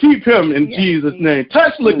 Keep him in Jesus' name.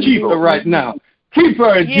 Touch Lakeitha right now. Keep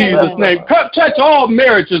her in Jesus' name. Touch all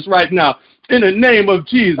marriages right now in the name of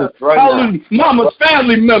Jesus. Hallelujah. Mama's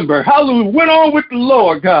family member. Hallelujah. Went on with the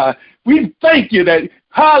Lord, God. We thank you that,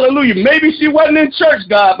 hallelujah, maybe she wasn't in church,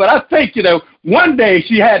 God, but I thank you that one day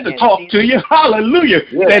she had to talk to you. Hallelujah.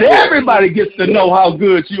 That everybody gets to know how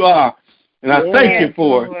good you are. And I thank you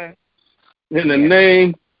for it. In the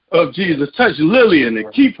name of Jesus. Touch Lillian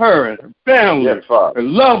and keep her and her family, her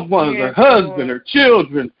loved ones, her husband, her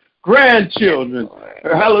children, grandchildren,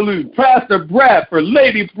 hallelujah, Pastor Bradford,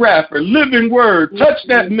 Lady Bradford, Living Word, touch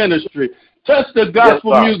that ministry, touch the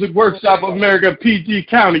Gospel Music Workshop of America, PG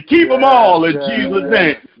County, keep them all in Jesus'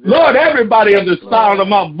 name. Lord, everybody in the sound of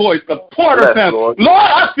my voice, the Porter family, Lord,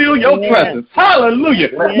 I feel your presence, hallelujah,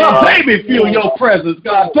 my baby feel your presence,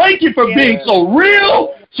 God, thank you for being so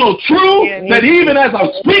real, so true, that even as I'm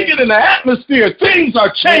speaking in the atmosphere, things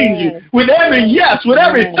are changing with every yes, with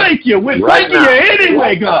every thank you. We're thanking you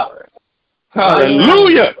anyway, God.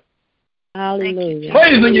 Hallelujah. Hallelujah.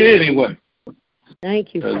 Praising you anyway.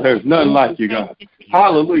 Thank you. There's none like you, God.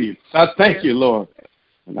 Hallelujah. I thank you, Lord.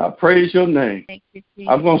 And I praise your name.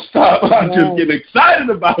 I'm going to stop. I'm just getting excited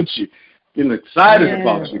about you. Getting excited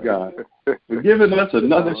about you, God. For giving us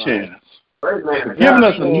another chance. Giving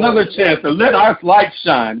us another chance to let our light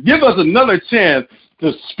shine. Give us another chance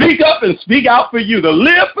to speak up and speak out for you, to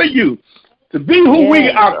live for you, to be who we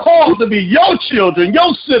are called to be, your children,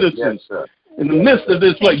 your citizens in the midst of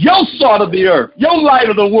this place, your salt of the earth, your light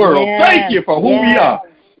of the world. Thank you for who we are.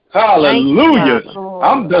 Hallelujah.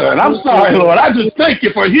 I'm done. I'm sorry, Lord. I just thank you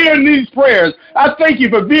for hearing these prayers. I thank you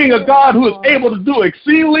for being a God who is able to do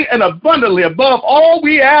exceedingly and abundantly above all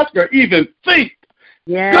we ask or even think.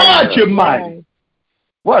 God, you're mighty.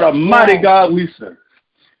 What a mighty God we serve.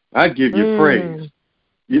 I give you praise.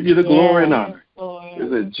 Give you the glory and honor.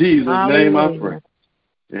 It's in Jesus' name I pray.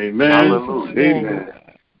 Amen. Amen.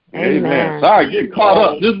 Amen. Sorry, get caught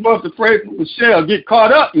up. This month to pray for Michelle. Get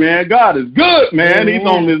caught up, man. God is good, man. He's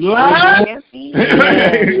on his line.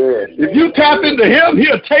 If you tap into him,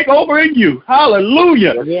 he'll take over in you.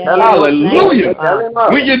 Hallelujah. Hallelujah.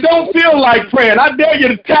 When you don't feel like praying, I dare you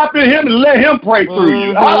to tap into him and let him pray through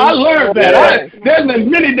you. I learned that. There's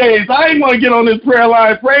been many days I ain't want to get on this prayer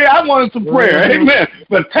line and pray. I wanted some prayer. Amen.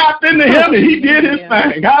 But tapped into him and he did his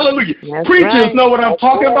thing. Hallelujah. Preachers know what I'm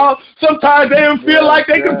talking about. Sometimes they don't feel like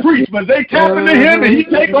they can preach, but they tap into him and he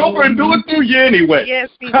take over and do it through you anyway. Yes,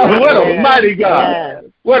 What a mighty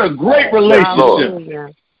God. What a great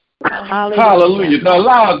relationship. Hallelujah. To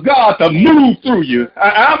allow God to move through you.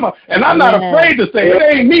 I'm not afraid to say it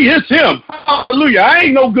ain't me, it's him. Hallelujah. I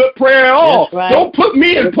ain't no good prayer at all. Right. Don't put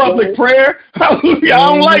me in public prayer. Hallelujah. I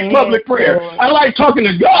don't like public prayer. I like talking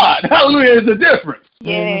to God. Hallelujah. There's a difference.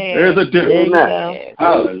 Yes. There's a difference.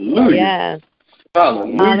 Hallelujah. Yes.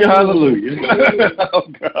 Hallelujah, hallelujah. Oh,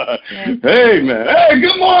 God. Amen. Hey,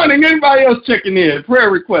 good morning. Anybody else checking in?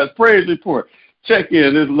 Prayer request, praise report. Check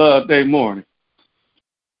in this Love Day morning.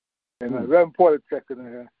 Amen. Reverend Porter checking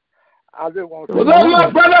in here. I just want to say, what's up, my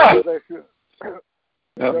brother?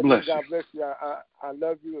 God bless you. God bless you. I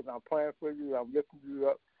love you, and I'm praying for you. I'm lifting you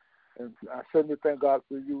up. And I certainly thank God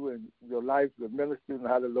for you and your life, your ministry, and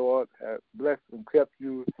how the Lord has blessed and kept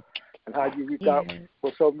you, and how you reach out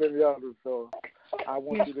for so many others. So I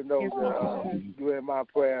want you to know that you're in my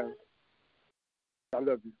prayers. I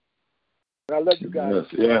love you. And I love you guys.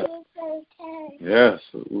 Yes.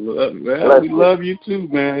 We love you too,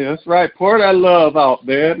 man. That's right. Pour that love out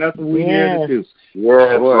there. That's what we're here to do.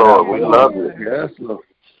 Yes, Lord. We love you. Yes, Lord.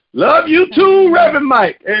 Love you too, Reverend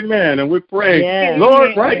Mike. Amen. And we're praying,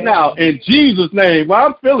 Lord, right now, in Jesus' name. Well,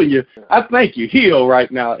 I'm feeling you. I thank you. Heal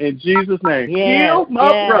right now, in Jesus' name. Heal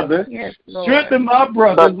my brother. Strengthen my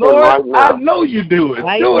brother. Lord, I know you do it.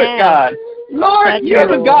 Do it, God. Lord, you're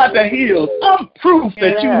the God that heals. I'm proof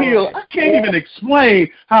that you heal. I can't even explain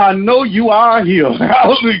how I know you are healed.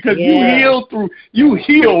 Because you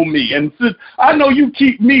heal me. And since I know you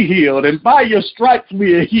keep me healed, and by your stripes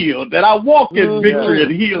we are healed, that I walk in victory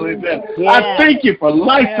and healing. And I thank you for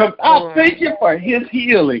life. I thank you for his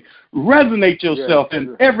healing. Resonate yourself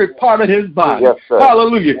in every part of his body.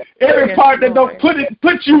 Hallelujah. Every part that don't put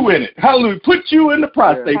you in it. Hallelujah. Put you in the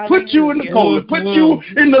prostate. Put you in the colon. Put you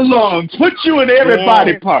in the lungs. Put you in every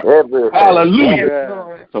body part.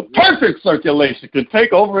 Hallelujah. So perfect circulation can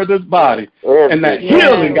take over this body. And that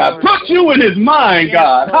healing, God. Put you in his mind,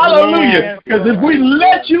 God. Hallelujah. Because if we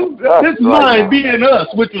let you, this mind be in us,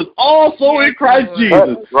 which was also in Christ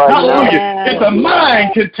Jesus. Hallelujah. If the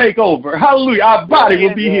mind can take over, hallelujah, our body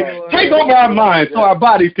will be healed. Take over our minds so our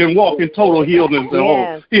bodies can walk in total healing and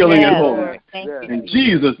wholeness. In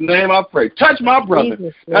Jesus' name I pray. Touch my brother.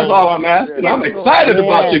 That's all I'm asking. I'm excited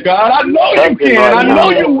about you, God. I know you can. I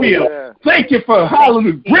know you will. Thank you for,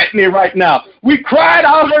 hallelujah, Brittany right now. We cried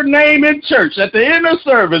out her name in church at the end of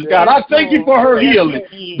service, God. I thank you for her healing.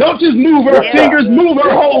 Don't just move her fingers, move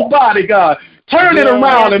her whole body, God. Turn it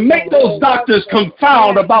around and make those doctors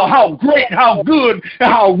confound about how great, how good, and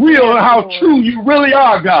how real, and how true you really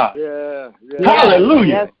are, God. Hallelujah.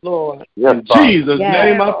 Yes, Lord. In Jesus'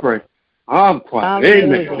 name I pray. I'm quiet.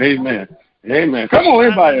 Amen. Amen. Come on,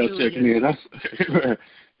 everybody else checking in.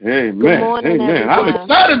 Amen. Amen. I'm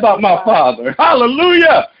excited about my Father.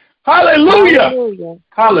 Hallelujah. Hallelujah.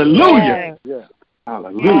 Hallelujah.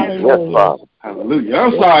 Hallelujah. Yes, Father. Hallelujah.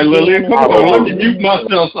 I'm sorry, Lillian. Come on. Let me mute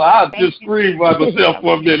myself so I'll just scream by myself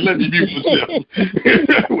for a minute. Let me mute myself.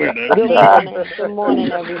 Good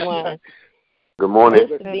morning, everyone. Good morning.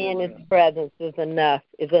 Just to be in his presence is enough.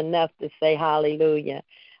 Is enough to say hallelujah.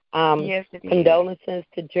 Condolences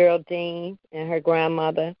to Geraldine and her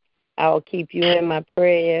grandmother. I will keep you in my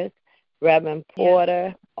prayers. Reverend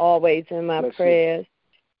Porter, always in my prayers.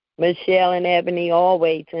 Michelle and Ebony,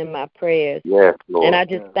 always in my prayers. Yes, Lord. And I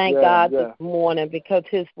just thank God this morning because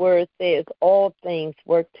his word says all things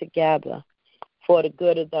work together for the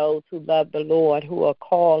good of those who love the Lord, who are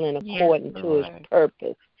called in according to his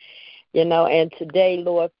purpose. You know, and today,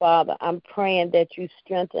 Lord Father, I'm praying that you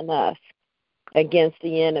strengthen us against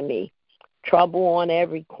the enemy. Trouble on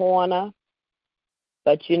every corner.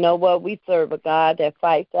 But you know what? We serve a God that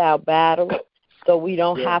fights our battles. So we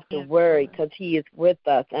don't have to worry because he is with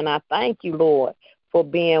us. And I thank you, Lord, for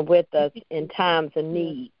being with us in times of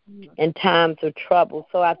need, in times of trouble.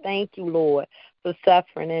 So I thank you, Lord, for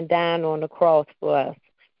suffering and dying on the cross for us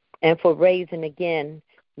and for raising again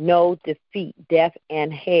no defeat, death,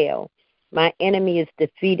 and hell. My enemy is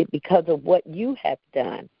defeated because of what you have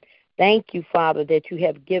done. Thank you, Father, that you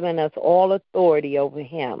have given us all authority over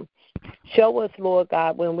him. Show us, Lord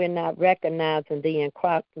God, when we're not recognizing the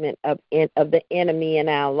encroachment of the enemy in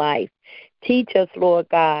our life. Teach us, Lord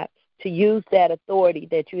God, to use that authority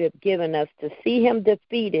that you have given us to see him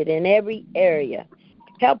defeated in every area.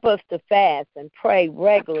 Help us to fast and pray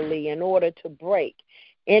regularly in order to break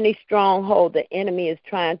any stronghold the enemy is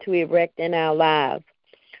trying to erect in our lives.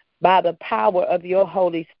 By the power of your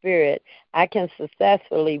Holy Spirit, I can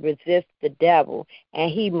successfully resist the devil, and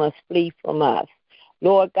he must flee from us.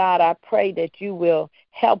 Lord God, I pray that you will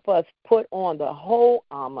help us put on the whole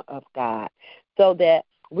armor of God so that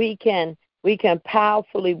we can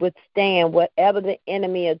powerfully withstand whatever the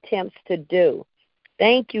enemy attempts to do.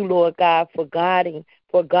 Thank you, Lord God, for guarding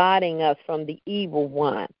us from the evil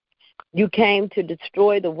one. You came to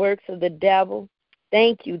destroy the works of the devil.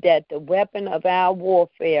 Thank you that the weapon of our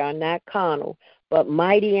warfare are not carnal, but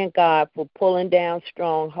mighty in God for pulling down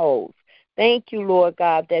strongholds. Thank you, Lord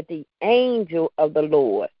God, that the angel of the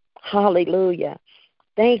Lord, hallelujah.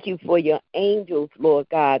 Thank you for your angels, Lord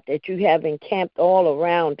God, that you have encamped all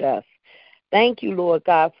around us. Thank you, Lord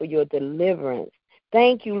God, for your deliverance.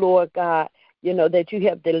 Thank you, Lord God, that you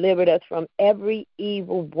have delivered us from every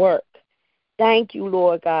evil work. Thank you,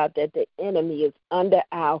 Lord God, that the enemy is under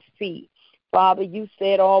our feet. Father, you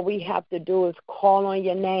said all we have to do is call on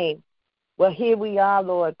your name. Well, here we are,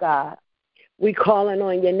 Lord God. We're calling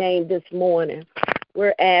on your name this morning.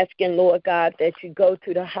 We're asking, Lord God, that you go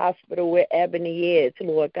to the hospital where Ebony is,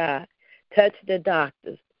 Lord God. Touch the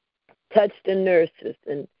doctors, touch the nurses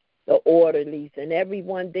and the orderlies and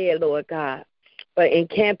everyone there, Lord God. But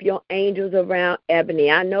encamp your angels around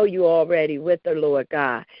Ebony. I know you're already with her, Lord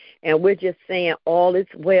God. And we're just saying all is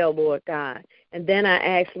well, Lord God. And then I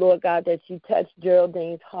ask, Lord God, that you touch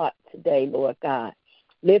Geraldine's heart today, Lord God.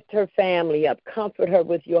 Lift her family up. Comfort her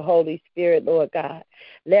with your Holy Spirit, Lord God.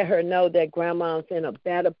 Let her know that Grandma's in a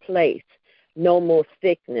better place. No more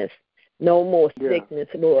sickness. No more sickness,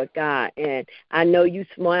 Lord God. And I know you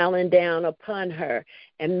smiling down upon her.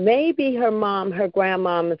 And maybe her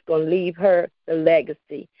grandmom is going to leave her the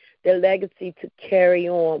legacy to carry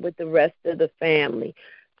on with the rest of the family,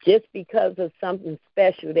 just because of something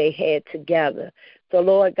special they had together. So,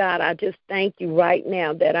 Lord God, I just thank you right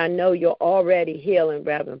now that I know you're already healing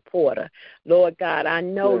Reverend Porter. Lord God, I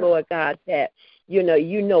know, Lord God, that you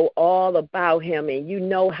know all about him, and you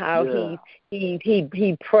know how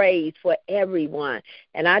he prays for everyone.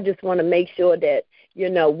 And I just want to make sure that,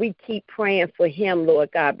 we keep praying for him, Lord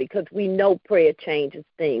God, because we know prayer changes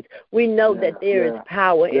things. We know that there is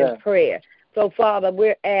power in prayer. So, Father,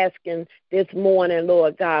 we're asking this morning,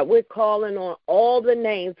 Lord God, we're calling on all the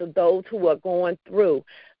names of those who are going through,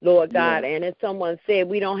 Lord God. And as someone said,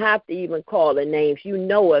 we don't have to even call the names. You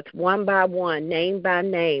know us one by one, name by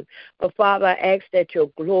name. But, Father, I ask that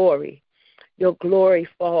your glory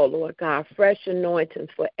fall, Lord God. Fresh anointings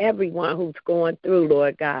for everyone who's going through,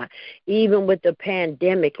 Lord God. Even with the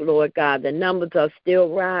pandemic, Lord God, the numbers are still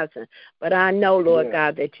rising. But I know, Lord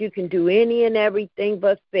God, that you can do any and everything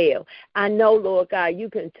but fail. I know, Lord God,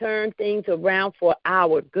 you can turn things around for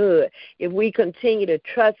our good if we continue to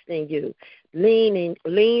trust in you, lean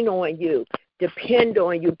on you, depend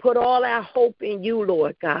on you, put all our hope in you,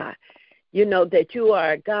 Lord God. That you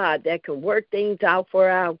are a God that can work things out for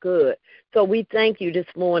our good. So we thank you this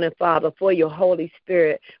morning, Father, for your Holy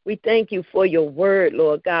Spirit. We thank you for your word,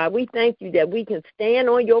 Lord God. We thank you that we can stand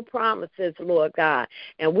on your promises, Lord God,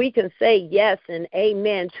 and we can say yes and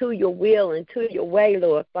amen to your will and to your way,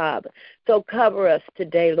 Lord Father. So cover us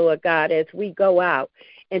today, Lord God, as we go out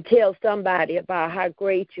and tell somebody about how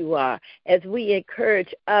great you are, as we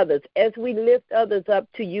encourage others, as we lift others up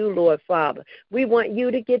to you, Lord Father. We want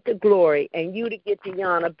you to get the glory and you to get the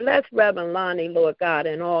honor. Bless Reverend Lonnie, Lord God,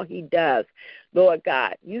 and all he does. Lord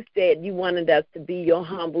God, you said you wanted us to be your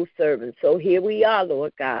humble servants. So here we are,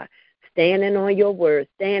 Lord God, standing on your word,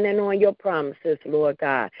 standing on your promises, Lord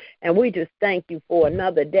God. And we just thank you for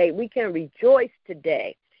another day. We can rejoice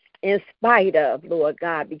today in spite of, Lord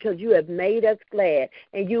God, because you have made us glad,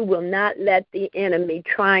 and you will not let the enemy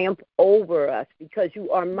triumph over us because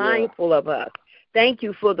you are mindful of us. Thank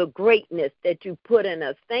you for the greatness that you put in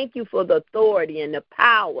us. Thank you for the authority and the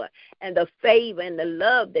power and the favor and the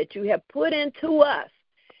love that you have put into us.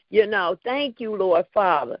 Thank you, Lord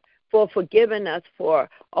Father, for forgiving us for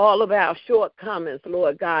all of our shortcomings,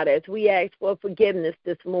 Lord God, as we ask for forgiveness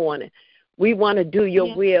this morning. We want to do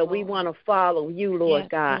your will. We want to follow you, Lord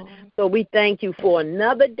God. Lord. So we thank you for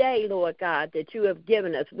another day, Lord God, that you have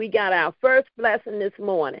given us. We got our first blessing this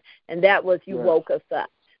morning, and that was you woke us up.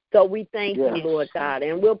 So we thank you, Lord God,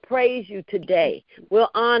 and we'll praise you today. We'll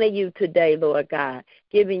honor you today, Lord God,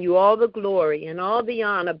 giving you all the glory and all the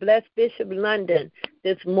honor. Bless Bishop London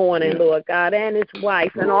this morning, Lord God, and his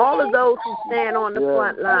wife, and all of those who stand on the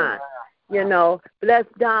front line. Bless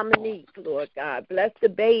Dominique, Lord God. Bless the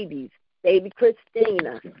babies. Baby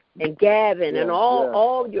Christina and Gavin and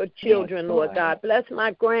all your children, Lord God. Bless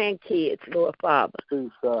my grandkids, Lord Father.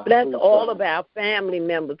 Bless all of our family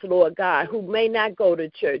members, Lord God, who may not go to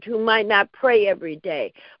church, who might not pray every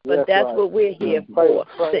day. But that's what we're here for,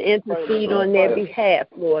 to intercede on their behalf,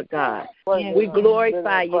 Lord God. We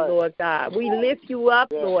glorify you, Lord God. We lift you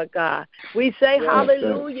up, Lord God. We say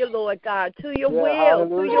hallelujah, Lord God, to your will,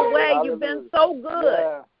 to your way. You've been so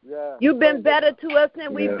good. You've been better to us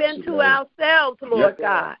than we've been to ourselves, Lord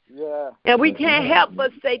God. And we can't help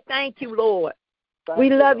but say thank you, Lord. We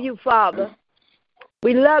love you, Father.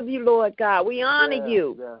 We love you, Lord God. We honor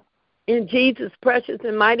you. In Jesus' precious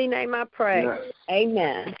and mighty name I pray.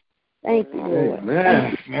 Amen. Thank you, Lord.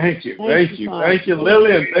 Amen. Thank you. Thank you. Thank you,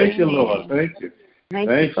 Lillian. Thank you, Lord. Thank you.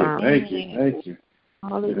 Thank you.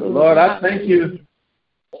 Lord, I thank you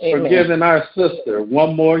for giving our sister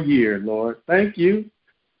one more year, Lord. Thank you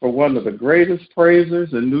for one of the greatest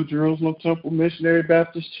praisers in New Jerusalem Temple Missionary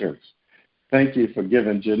Baptist Church. Thank you for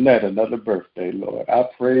giving Jeanette another birthday, Lord. I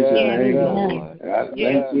praise your name, Lord. I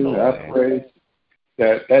thank you. I praise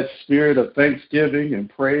that spirit of thanksgiving and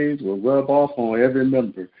praise will rub off on every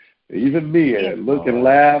member. Even me, look and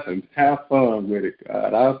laugh and have fun with it,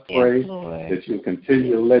 God. I pray that you'll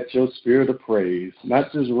continue to let your spirit of praise,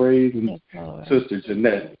 not just raise Sister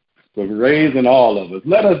Jeanette, but raising all of us.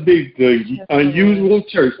 Let us be the unusual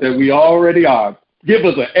church that we already are. Give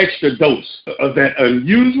us an extra dose of that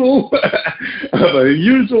unusual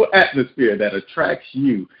atmosphere that attracts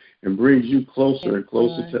you and brings you closer and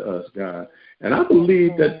closer to us, God. And I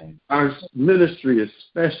believe that our ministry is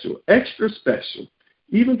special, extra special.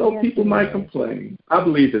 Even though people might complain, I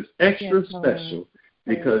believe it's extra special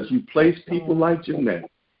because you place people like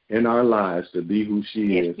Jeanette in our lives to be who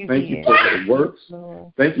she is. Thank you for her works.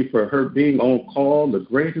 Thank you for her being on call, the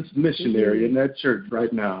greatest missionary in that church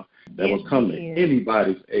right now that will come to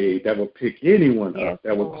anybody's aid, that will pick anyone up,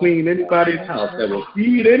 that will clean anybody's house, that will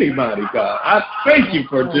feed anybody, God. I thank you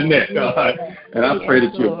for Jeanette, God, and I pray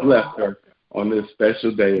that you'll bless her on this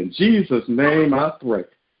special day. In Jesus' name I pray.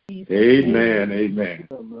 Amen, amen,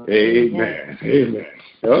 amen, amen.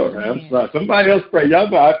 All right, I'm sorry. Somebody else pray. Y'all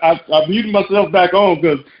know I muted myself back on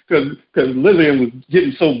because Lillian was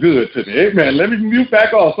getting so good to me. Amen. Let me mute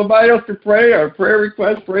back off. Somebody else can pray or prayer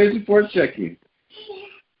request, praise report, check-in.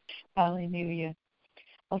 Hallelujah.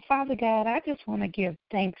 Well, Father God, I just want to give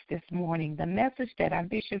thanks this morning. The message that our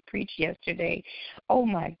bishop preached yesterday, oh,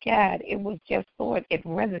 my God, it was just, Lord, it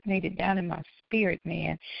resonated down in my spirit,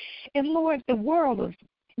 man. And, Lord, the world is,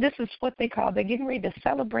 this is what they're getting ready to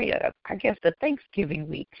celebrate, the Thanksgiving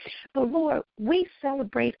week. But, Lord, we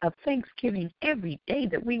celebrate a Thanksgiving every day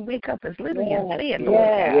that we wake up, as Lillian said, Lord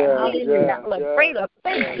God. We celebrate a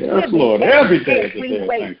Thanksgiving. Yes, Lord, every day we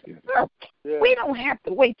wake up. We don't have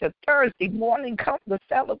to wait till Thursday morning come to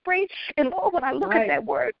celebrate. And, Lord, when I look at that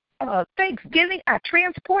word, Thanksgiving, I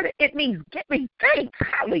transport it. It means giving thanks.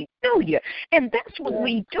 Hallelujah. And that's what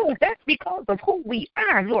we do. That's because of who we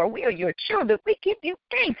are, Lord. We are your children. We give you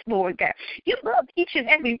thanks, Lord God. You love each and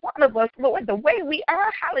every one of us, Lord, the way we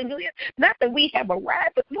are. Hallelujah. Not that we have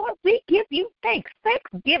arrived, but, Lord, we give you thanks.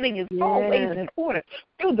 Thanksgiving is always in order.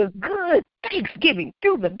 Through the good, Thanksgiving.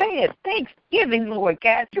 Through the bad, Thanksgiving, Lord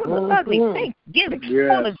God. Through the ugly, Thanksgiving.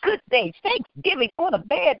 On a good day, Thanksgiving. On a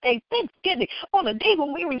bad day, Thanksgiving. On a day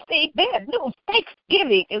when we receive bad news,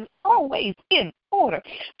 Thanksgiving is always in order.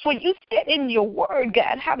 For you said in your word,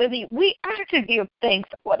 God, hallelujah, we are to give thanks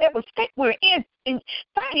whatever state we're in, and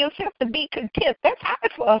find yourself to be content. That's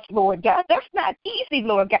hard for us, Lord God. That's not easy,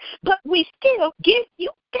 Lord God. But we still give you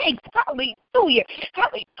thanks. Hallelujah.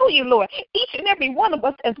 Hallelujah, Lord. Each and every one of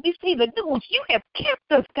us, as we see the news, you have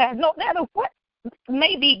kept us, God, no matter what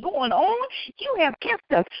may be going on, you have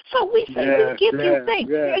kept us. So we say we give you thanks.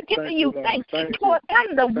 We're giving you thanks. Lord,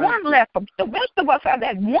 I'm the one leper. The rest of us are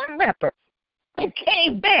that one leper who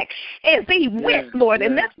came back as he went, Lord,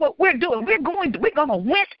 and that's what we're doing. We're going to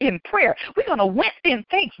went in prayer. We're going to went in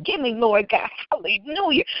thanksgiving, Lord God.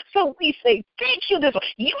 Hallelujah. So we say thank you.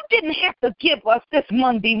 You didn't have to give us this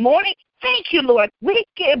Monday morning. Thank you, Lord. We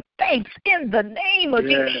give thanks in the name of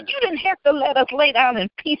Jesus. You didn't have to let us lay down in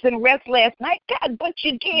peace and rest last night, God, but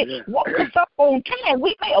you did. Woke us up on time.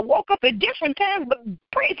 We may have woke up at different times, but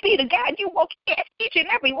praise be to God, you woke each and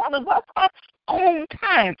every one of us up on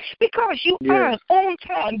time because you are an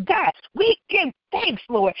on-time God. We give thanks,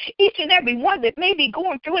 Lord. Each and every one that may be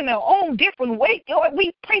going through in their own different way, Lord,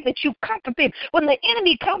 we pray that you comfort them. When the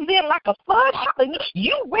enemy comes in like a flood, hallelujah,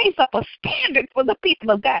 you raise up a standard for the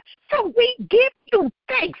people of God. So we give you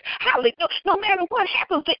thanks. Hallelujah. No matter what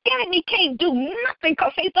happens, the enemy can't do nothing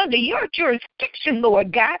because he's under your jurisdiction,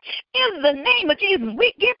 Lord God. In the name of Jesus,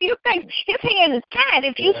 we give you thanks. His hand is tied.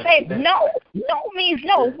 If you say no, no means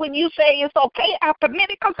no. When you say it's okay, I permit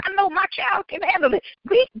it because I know my child can handle it.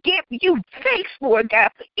 We give you thanks, Lord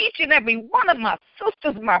God, for each and every one of my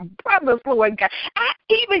sisters, my brothers, Lord God. I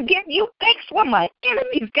even give you thanks for my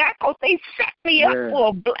enemies, God, because they set me up for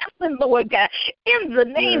a blessing, Lord God, in the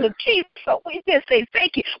name of Jesus. So we just say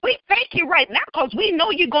thank you. We thank you right now because we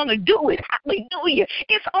know you're going to do it. Hallelujah.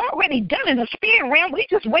 It's already done in the spirit realm. We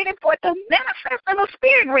just waiting for it to manifest in the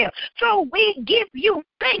spirit realm. So we give you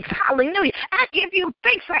thanks. Hallelujah. I give you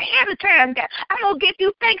thanks ahead of time, God. I'm going to give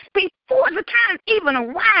you thanks before the time even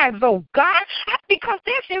arrives, oh God, because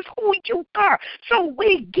this is who you are. So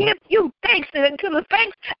we give you thanks. And to the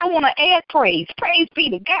thanks, I want to add praise. Praise be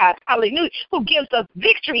to God, hallelujah, who gives us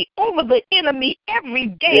victory over the enemy every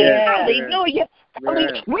day. Hallelujah.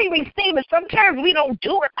 We receive it. Sometimes we don't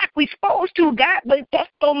do it like we're supposed to, God, but that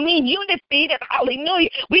don't mean you defeated. Hallelujah.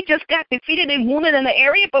 We just got defeated and wounded in the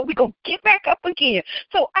area, but we're going to get back up again.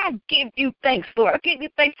 So I give you thanks, Lord. I give you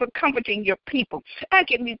thanks for comforting your people. I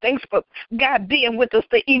give you thanks for God being with us,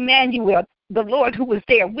 the Emmanuel, the Lord who is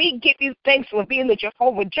there. We give you thanks for being the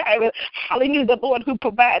Jehovah Jireh. Hallelujah, the Lord who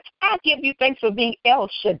provides. I give you thanks for being El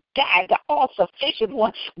Shaddai, the all-sufficient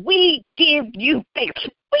one. We give you thanks.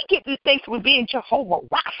 We give you thanks for being Jehovah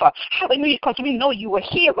Rapha. Hallelujah, because we know you are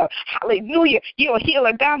a healer. Hallelujah. You're a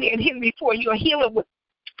healer down there in Henry Ford. You're a healer with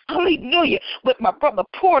hallelujah. With my brother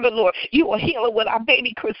Porter, Lord. You are a healer with our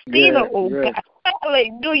baby Christina, God.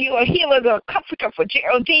 Hallelujah. You are a healer, the comforter for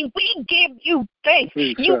Geraldine. We give you thanks.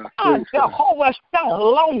 You are Jehovah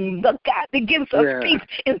Shalom, the God that gives us peace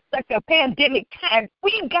in such a pandemic time.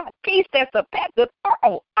 We got peace that surpasses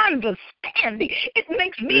all understanding. It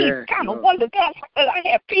makes me kind of wonder, God, that I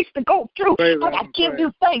have peace to go through. But I give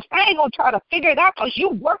you thanks. I ain't going to try to figure it out because you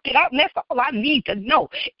worked it out, and that's all I need to know.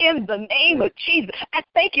 In the name of Jesus, I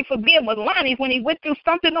thank you for being with Lonnie when he went through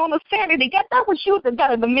something on a Saturday. God, that was you that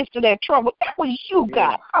got in the midst of that trouble. That was you,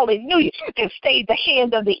 God. Hallelujah. That stayed the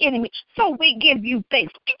hand of the enemy. So we give you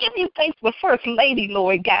thanks. We give you thanks for First Lady,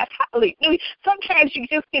 Lord God. Hallelujah. Sometimes you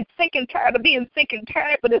just get sick and tired of being sick and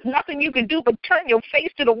tired, but there's nothing you can do but turn your face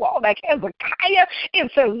to the wall like Hezekiah and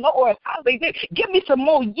say, Lord, hallelujah, give me some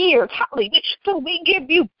more years. Hallelujah. So we give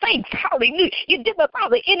you thanks. Hallelujah. You did allow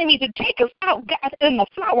the enemy to take us out, God, in the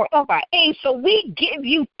flower of our age. So we give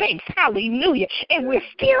you thanks. Hallelujah. And we're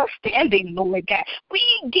still standing, Lord God.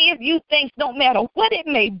 We give you thanks no matter what it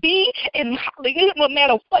may be, and hallelujah, no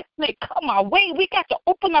matter what may come our way. We got to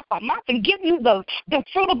open up our mouth and give you the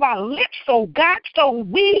fruit of our lips, oh God. So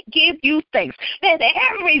we give you thanks that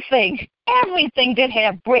everything that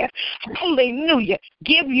have breath, hallelujah,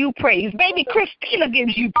 give you praise. Baby Christina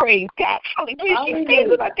gives you praise, God. Hallelujah. She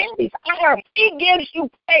stands in her daddy's arms. She gives you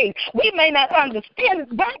praise. We may not understand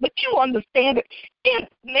it, God, but you understand it. In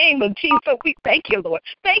the name of Jesus, we thank you, Lord.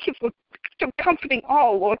 Thank you for comforting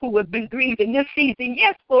all, Lord, who have been grieving this season.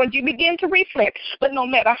 Yes, Lord, you begin to reflect. But no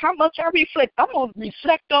matter how much I reflect, I'm going to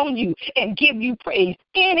reflect on you and give you praise.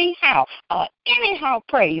 Anyhow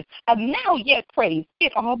praise. And now yet praise.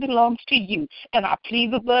 It all belongs to you. And I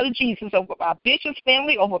plead the blood of Jesus over my bishop's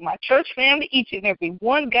family, over my church family, each and every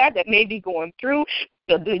one, God, that may be going through.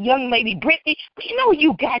 The young lady, Brittany, we know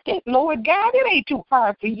you got that, Lord God. It ain't too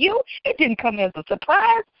hard for you. It didn't come as a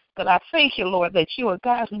surprise. But I thank you, Lord, that you are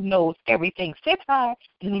God who knows everything sits high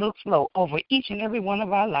and looks low over each and every one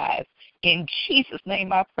of our lives. In Jesus'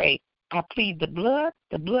 name I pray. I plead the blood,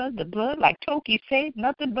 like Toki said,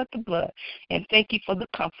 nothing but the blood. And thank you for the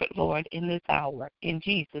comfort, Lord, in this hour. In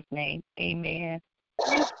Jesus' name, amen.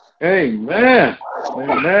 Amen.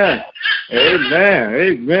 Amen. Amen.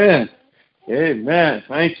 Amen. Amen.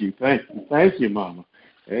 Thank you. Thank you, Mama.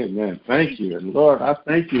 Amen. Thank you. And Lord, I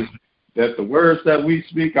thank you that the words that we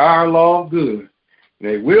speak are all good.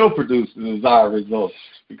 They will produce the desired results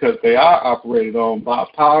because they are operated on by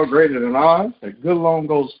power greater than ours. That good long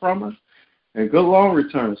goes from us and good long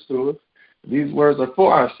returns to us. These words are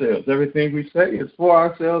for ourselves. Everything we say is for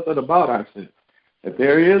ourselves and about ourselves. That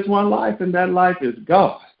there is one life, and that life is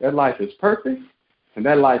God. That life is perfect, and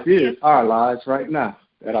that life is our lives right now.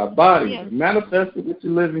 That our bodies are manifested with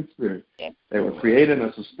your living spirit. They were created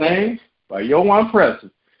and sustained by your one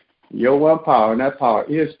presence, your one power, and that power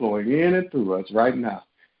is flowing in and through us right now,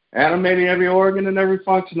 animating every organ and every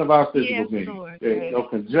function of our physical being. There's no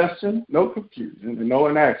congestion, no confusion, and no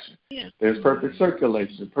inaction. There's perfect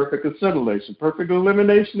circulation, perfect assimilation, perfect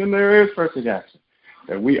elimination, and there is perfect action.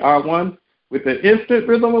 That we are one with the instant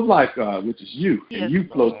rhythm of life, God, which is you, and you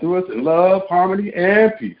flow through us in love, harmony,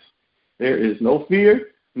 and peace. There is no fear,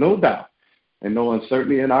 no doubt, and no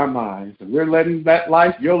uncertainty in our minds. And we're letting that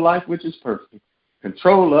life, your life, which is perfect,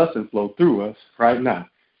 control us and flow through us right now.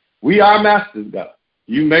 We are masters, God.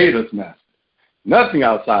 You made us masters. Nothing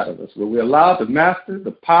outside of us. But we're allowed to master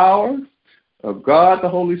the power of God, the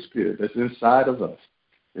Holy Spirit, that's inside of us.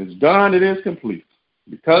 It's done. It is complete.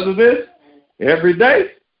 Because of this, every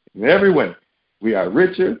day, in every way, we are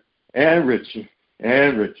richer and richer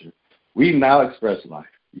and richer. We now express life,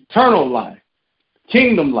 eternal life,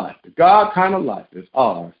 kingdom life, the God kind of life is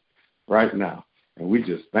ours right now. And we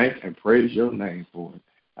just thank and praise your name for it.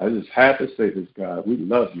 I just have to say this, God. We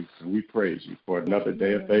love you and we praise you for another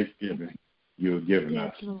day of Thanksgiving you have given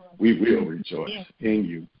us. We will rejoice in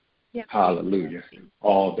you. Hallelujah.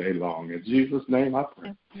 All day long. In Jesus' name I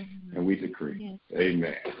pray. And we decree.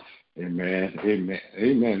 Amen. Amen. Amen.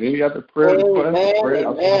 Amen. Any other prayer requests?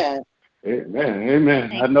 Amen. Amen.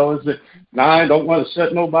 Amen. I know it's I don't want to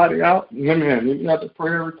shut nobody out. Amen. Any other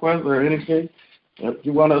prayer requests or anything that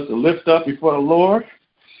you want us to lift up before the Lord?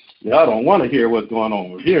 Y'all don't want to hear what's going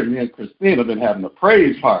on over here. Me and Christine have been having a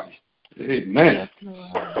praise party. Amen.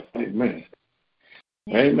 Amen.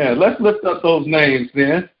 Amen. Let's lift up those names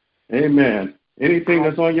then. Amen. Anything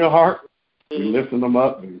that's on your heart, we're lifting them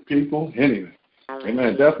up. And people, anything.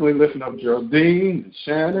 Amen. Definitely lifting up Geraldine and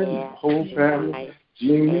Shannon and the whole family.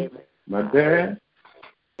 Jeannie, my dad.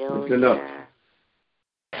 Lifting up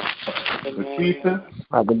Batista,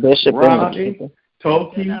 the Bishop, Ronnie,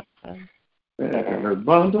 Toki, and her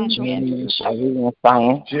bundle, Jerry,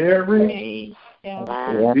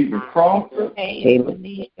 Deacon Crawford,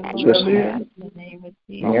 Tristan,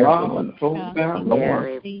 my mom and the whole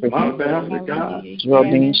family, my family, God,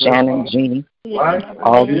 Geraldine, Shannon, Jeannie,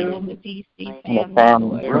 all the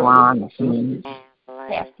family, Ron,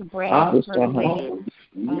 Pastor Brad,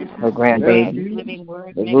 her grandbaby,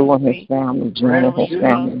 the Lou and his family, Jim and his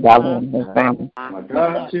family, Dolly and his family,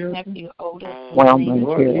 Wellman,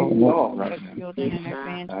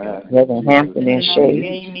 Reverend Hampton and Shay,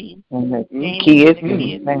 and the kids and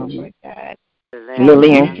his family,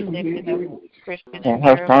 Lillian and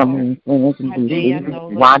her family and friends in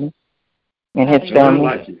D.C., Ronnie and his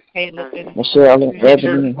family, Michelle and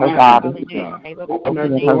Ebony and her daughter, and her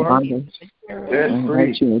bundle, and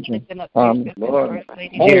her children, Jerry, and her family,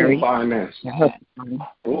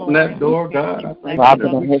 open that door, God.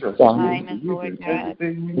 Robert and his family,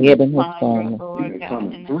 Ed and his family,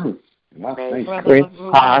 Chris,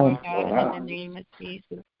 Kyle,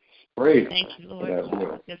 Praise thank you, Lord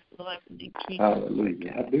God. Just bless and keep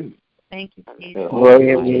Hallelujah. I do. Thank you, Jesus.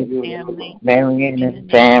 Gloria, Marion and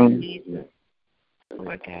his family,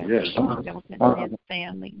 Lord God, Johnson and his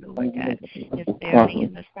family, Lord God, his family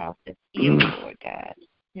in the South that's healed, Lord God,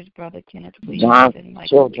 his brother Kenneth Williams and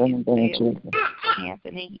Michael children and grandchildren,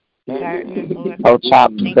 Anthony Gardner, Lord old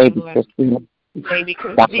child, baby Christina,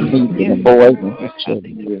 Dr. Lee, the boys and his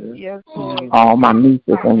children, all my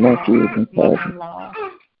nieces and nephews and cousins,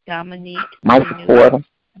 Dominique, Michael Porter,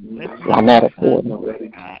 Lynetta Porter.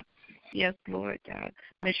 Yes, Lord God.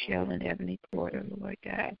 Michelle and Ebony Porter, Lord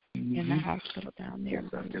God, in the hospital down there,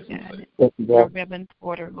 Lord God. Reverend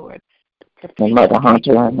Porter, Lord. And Mother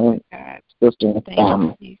Hunter and her sister and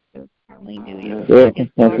family. Derek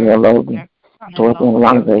and Cynthia Logan, Dorothy and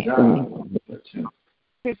Lonzo,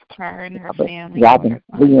 Chris Carr and her family, Robin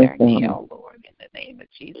Lee and family. Lord, in the name of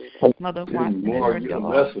Jesus. Mother Watson and her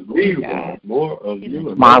daughter, more of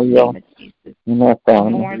you, Mario and their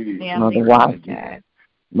family, Mother Watson,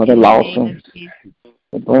 Mother Lawson,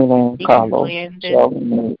 Sabrina and Carlos,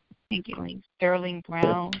 Sheldon, Sterling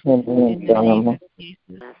Brown, in the name of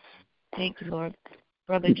Jesus. Thank you, Lord.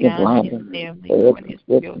 Brother John and his family, Lord, his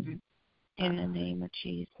children, in the name of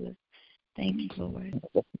Jesus. Thank you, Lord.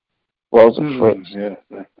 Rosa Fritz. Yes.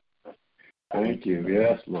 Thank you.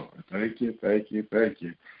 Yes, Lord. Thank you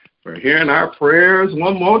for hearing our prayers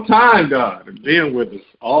one more time, God, and being with us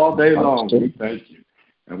all day long. We thank you.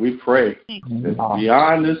 And we pray that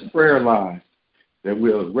beyond this prayer line, that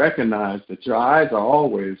we'll recognize that your eyes are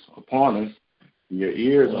always upon us, and your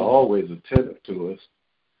ears are always attentive to us.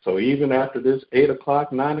 So even after this 8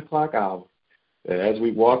 o'clock, 9 o'clock hour, that as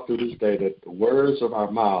we walk through this day, that the words of our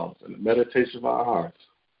mouths and the meditation of our hearts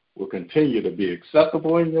will continue to be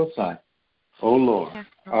acceptable in your sight. Oh, Lord,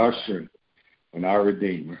 our strength and our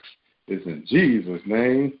Redeemer. It's in Jesus'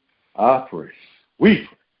 name I pray. We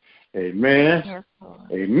pray. Amen,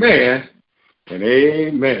 amen, and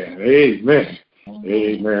amen, amen,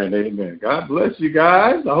 amen, amen. God bless you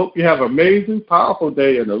guys. I hope you have an amazing, powerful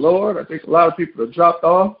day in the Lord. I think a lot of people have dropped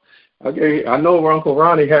off. Okay, I know where Uncle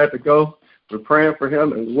Ronnie had to go. We're praying for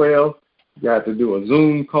him as well. You got to do a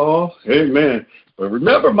Zoom call. Amen. But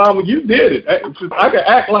remember, Mama, you did it. I can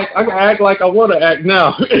act like I want to act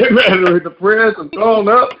now. Amen. The prayers have gone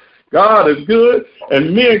up. God is good.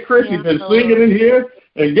 And me and Chrissy have been singing in here.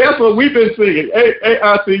 And guess what we've been singing? Hey,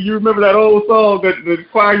 I see you remember that old song that the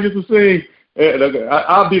choir used to sing?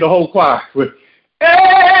 I'll be the whole choir.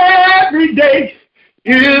 Every day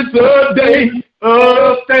is a day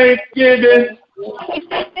of Thanksgiving.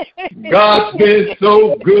 God's been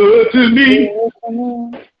so good to me.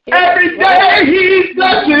 Every day He's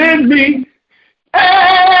blessing me.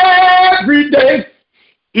 Every day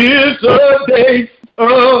It's a day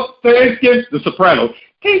of thanksgiving. The soprano.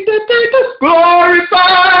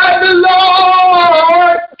 Glorify the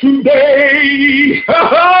Lord today.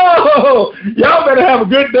 Oh, y'all better have a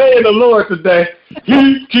good day in the Lord today.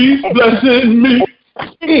 He keeps blessing me.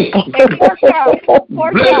 Blessing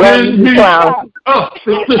me. Oh,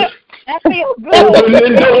 that feels good.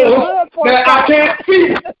 Opening doors that I can't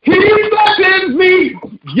see. He's blessing me.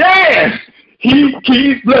 Yes. He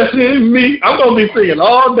keeps blessing me. I'm going to be singing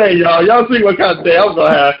all day, y'all. Y'all see what kind of day I'm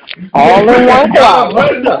going to have. All in one cloud.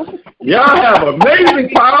 Y'all have an amazing,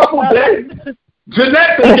 powerful day.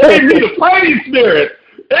 Jeanette gave me the praise spirit.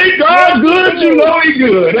 Ain't God good? You know He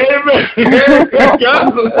good. Amen.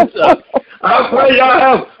 God bless y'all. I pray y'all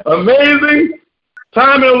have amazing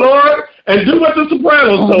time in the Lord and do what the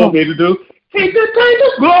Sopranos told me to do. Take the time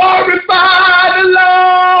to glorify the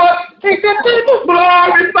Lord. Take the time to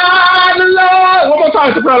glorify the Lord. One more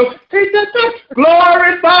time, Sopranos. Take the time to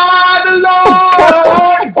glorify the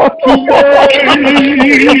Lord today.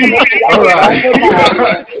 All right.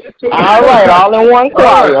 All right, all in one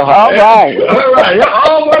choir. All right. All right.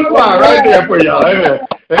 All one choir right there for y'all. Amen.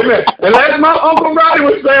 Amen. And as my Uncle Roddy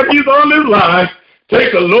would say, if he's on this line,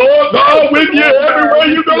 take the Lord God with you everywhere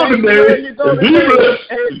you go today. And be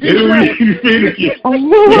blessed.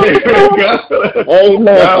 Amen.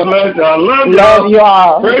 God bless y'all. Love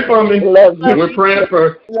y'all. Pray for me. Love you. We're praying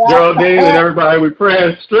for Geraldine and everybody. We're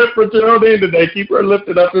praying strength for Geraldine today. Keep her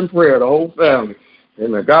lifted up in prayer, the whole family.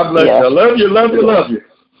 Amen. God bless you. I love you, love you, love you.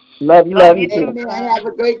 Love you too. Amen. Have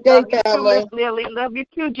a great day, family. Lily. Love you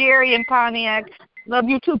too, Jerry and Pontiac. Love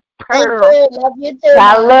you too, Pearl. Love you too.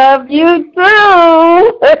 I love you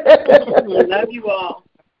too. Love you all.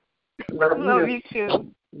 Love you too.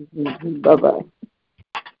 Bye-bye.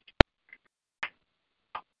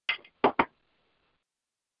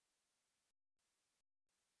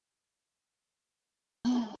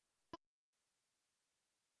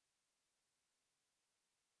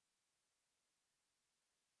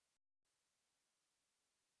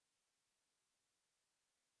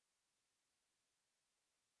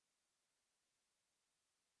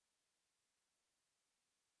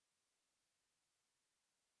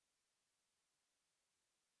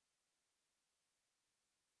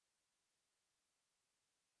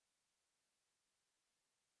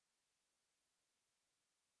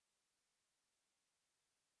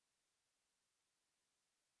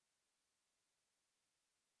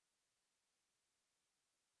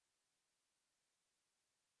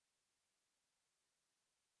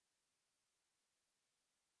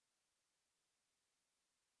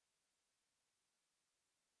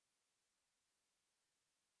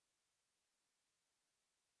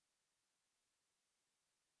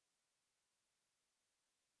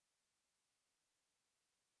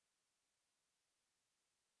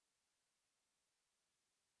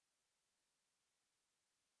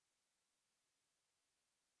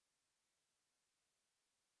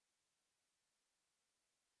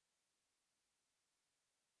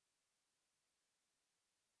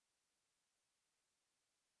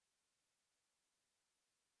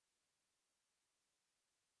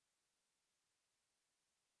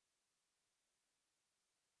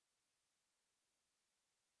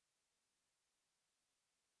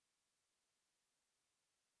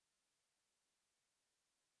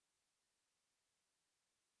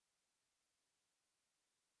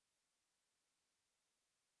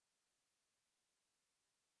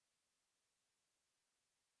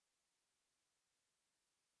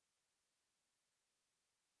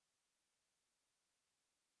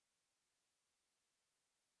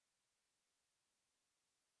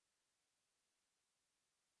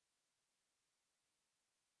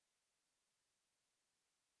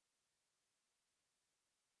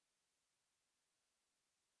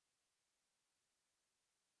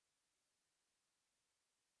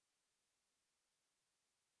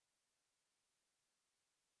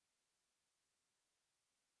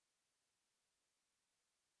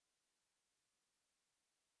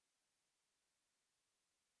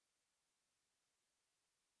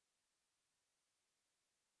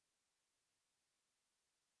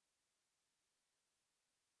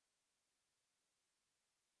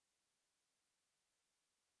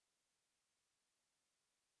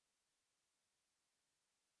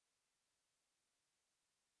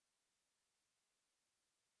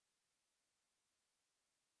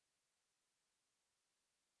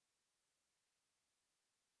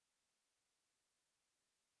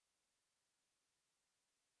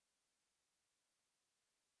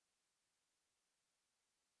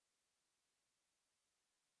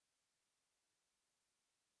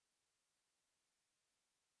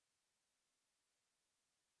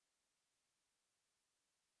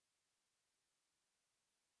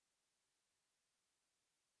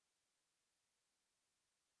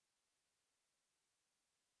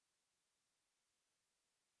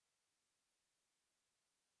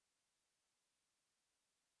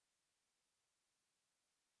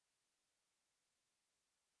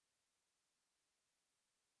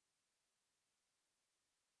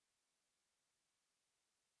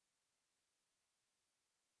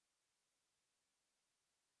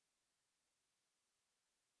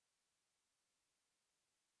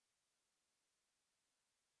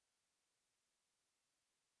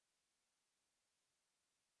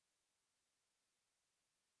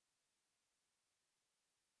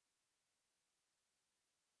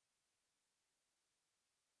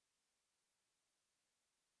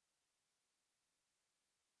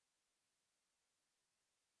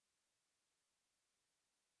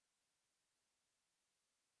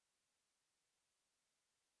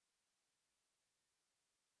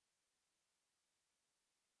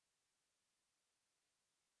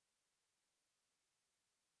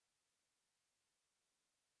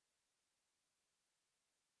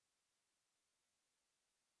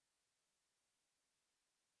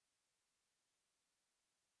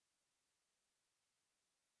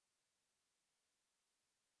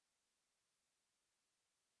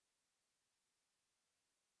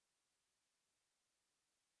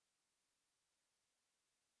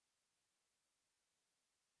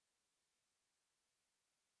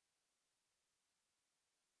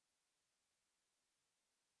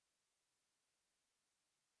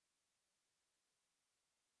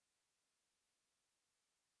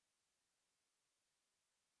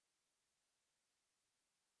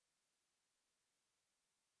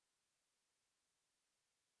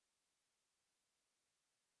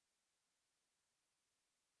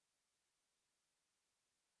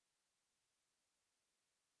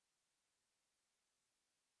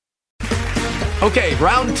 Okay,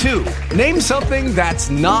 round 2. Name something that's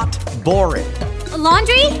not boring. A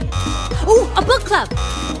laundry? Ooh, a book club.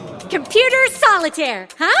 Computer solitaire,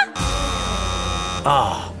 huh?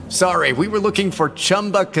 Ah, oh, sorry. We were looking for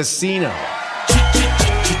Chumba Casino.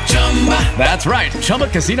 That's right.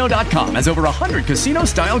 ChumbaCasino.com has over 100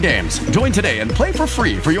 casino-style games. Join today and play for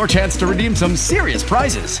free for your chance to redeem some serious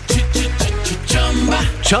prizes.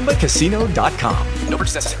 ChumbaCasino.com. No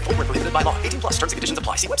purchase necessary. Void where prohibited by law. 18+ terms and conditions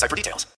apply. See website for details.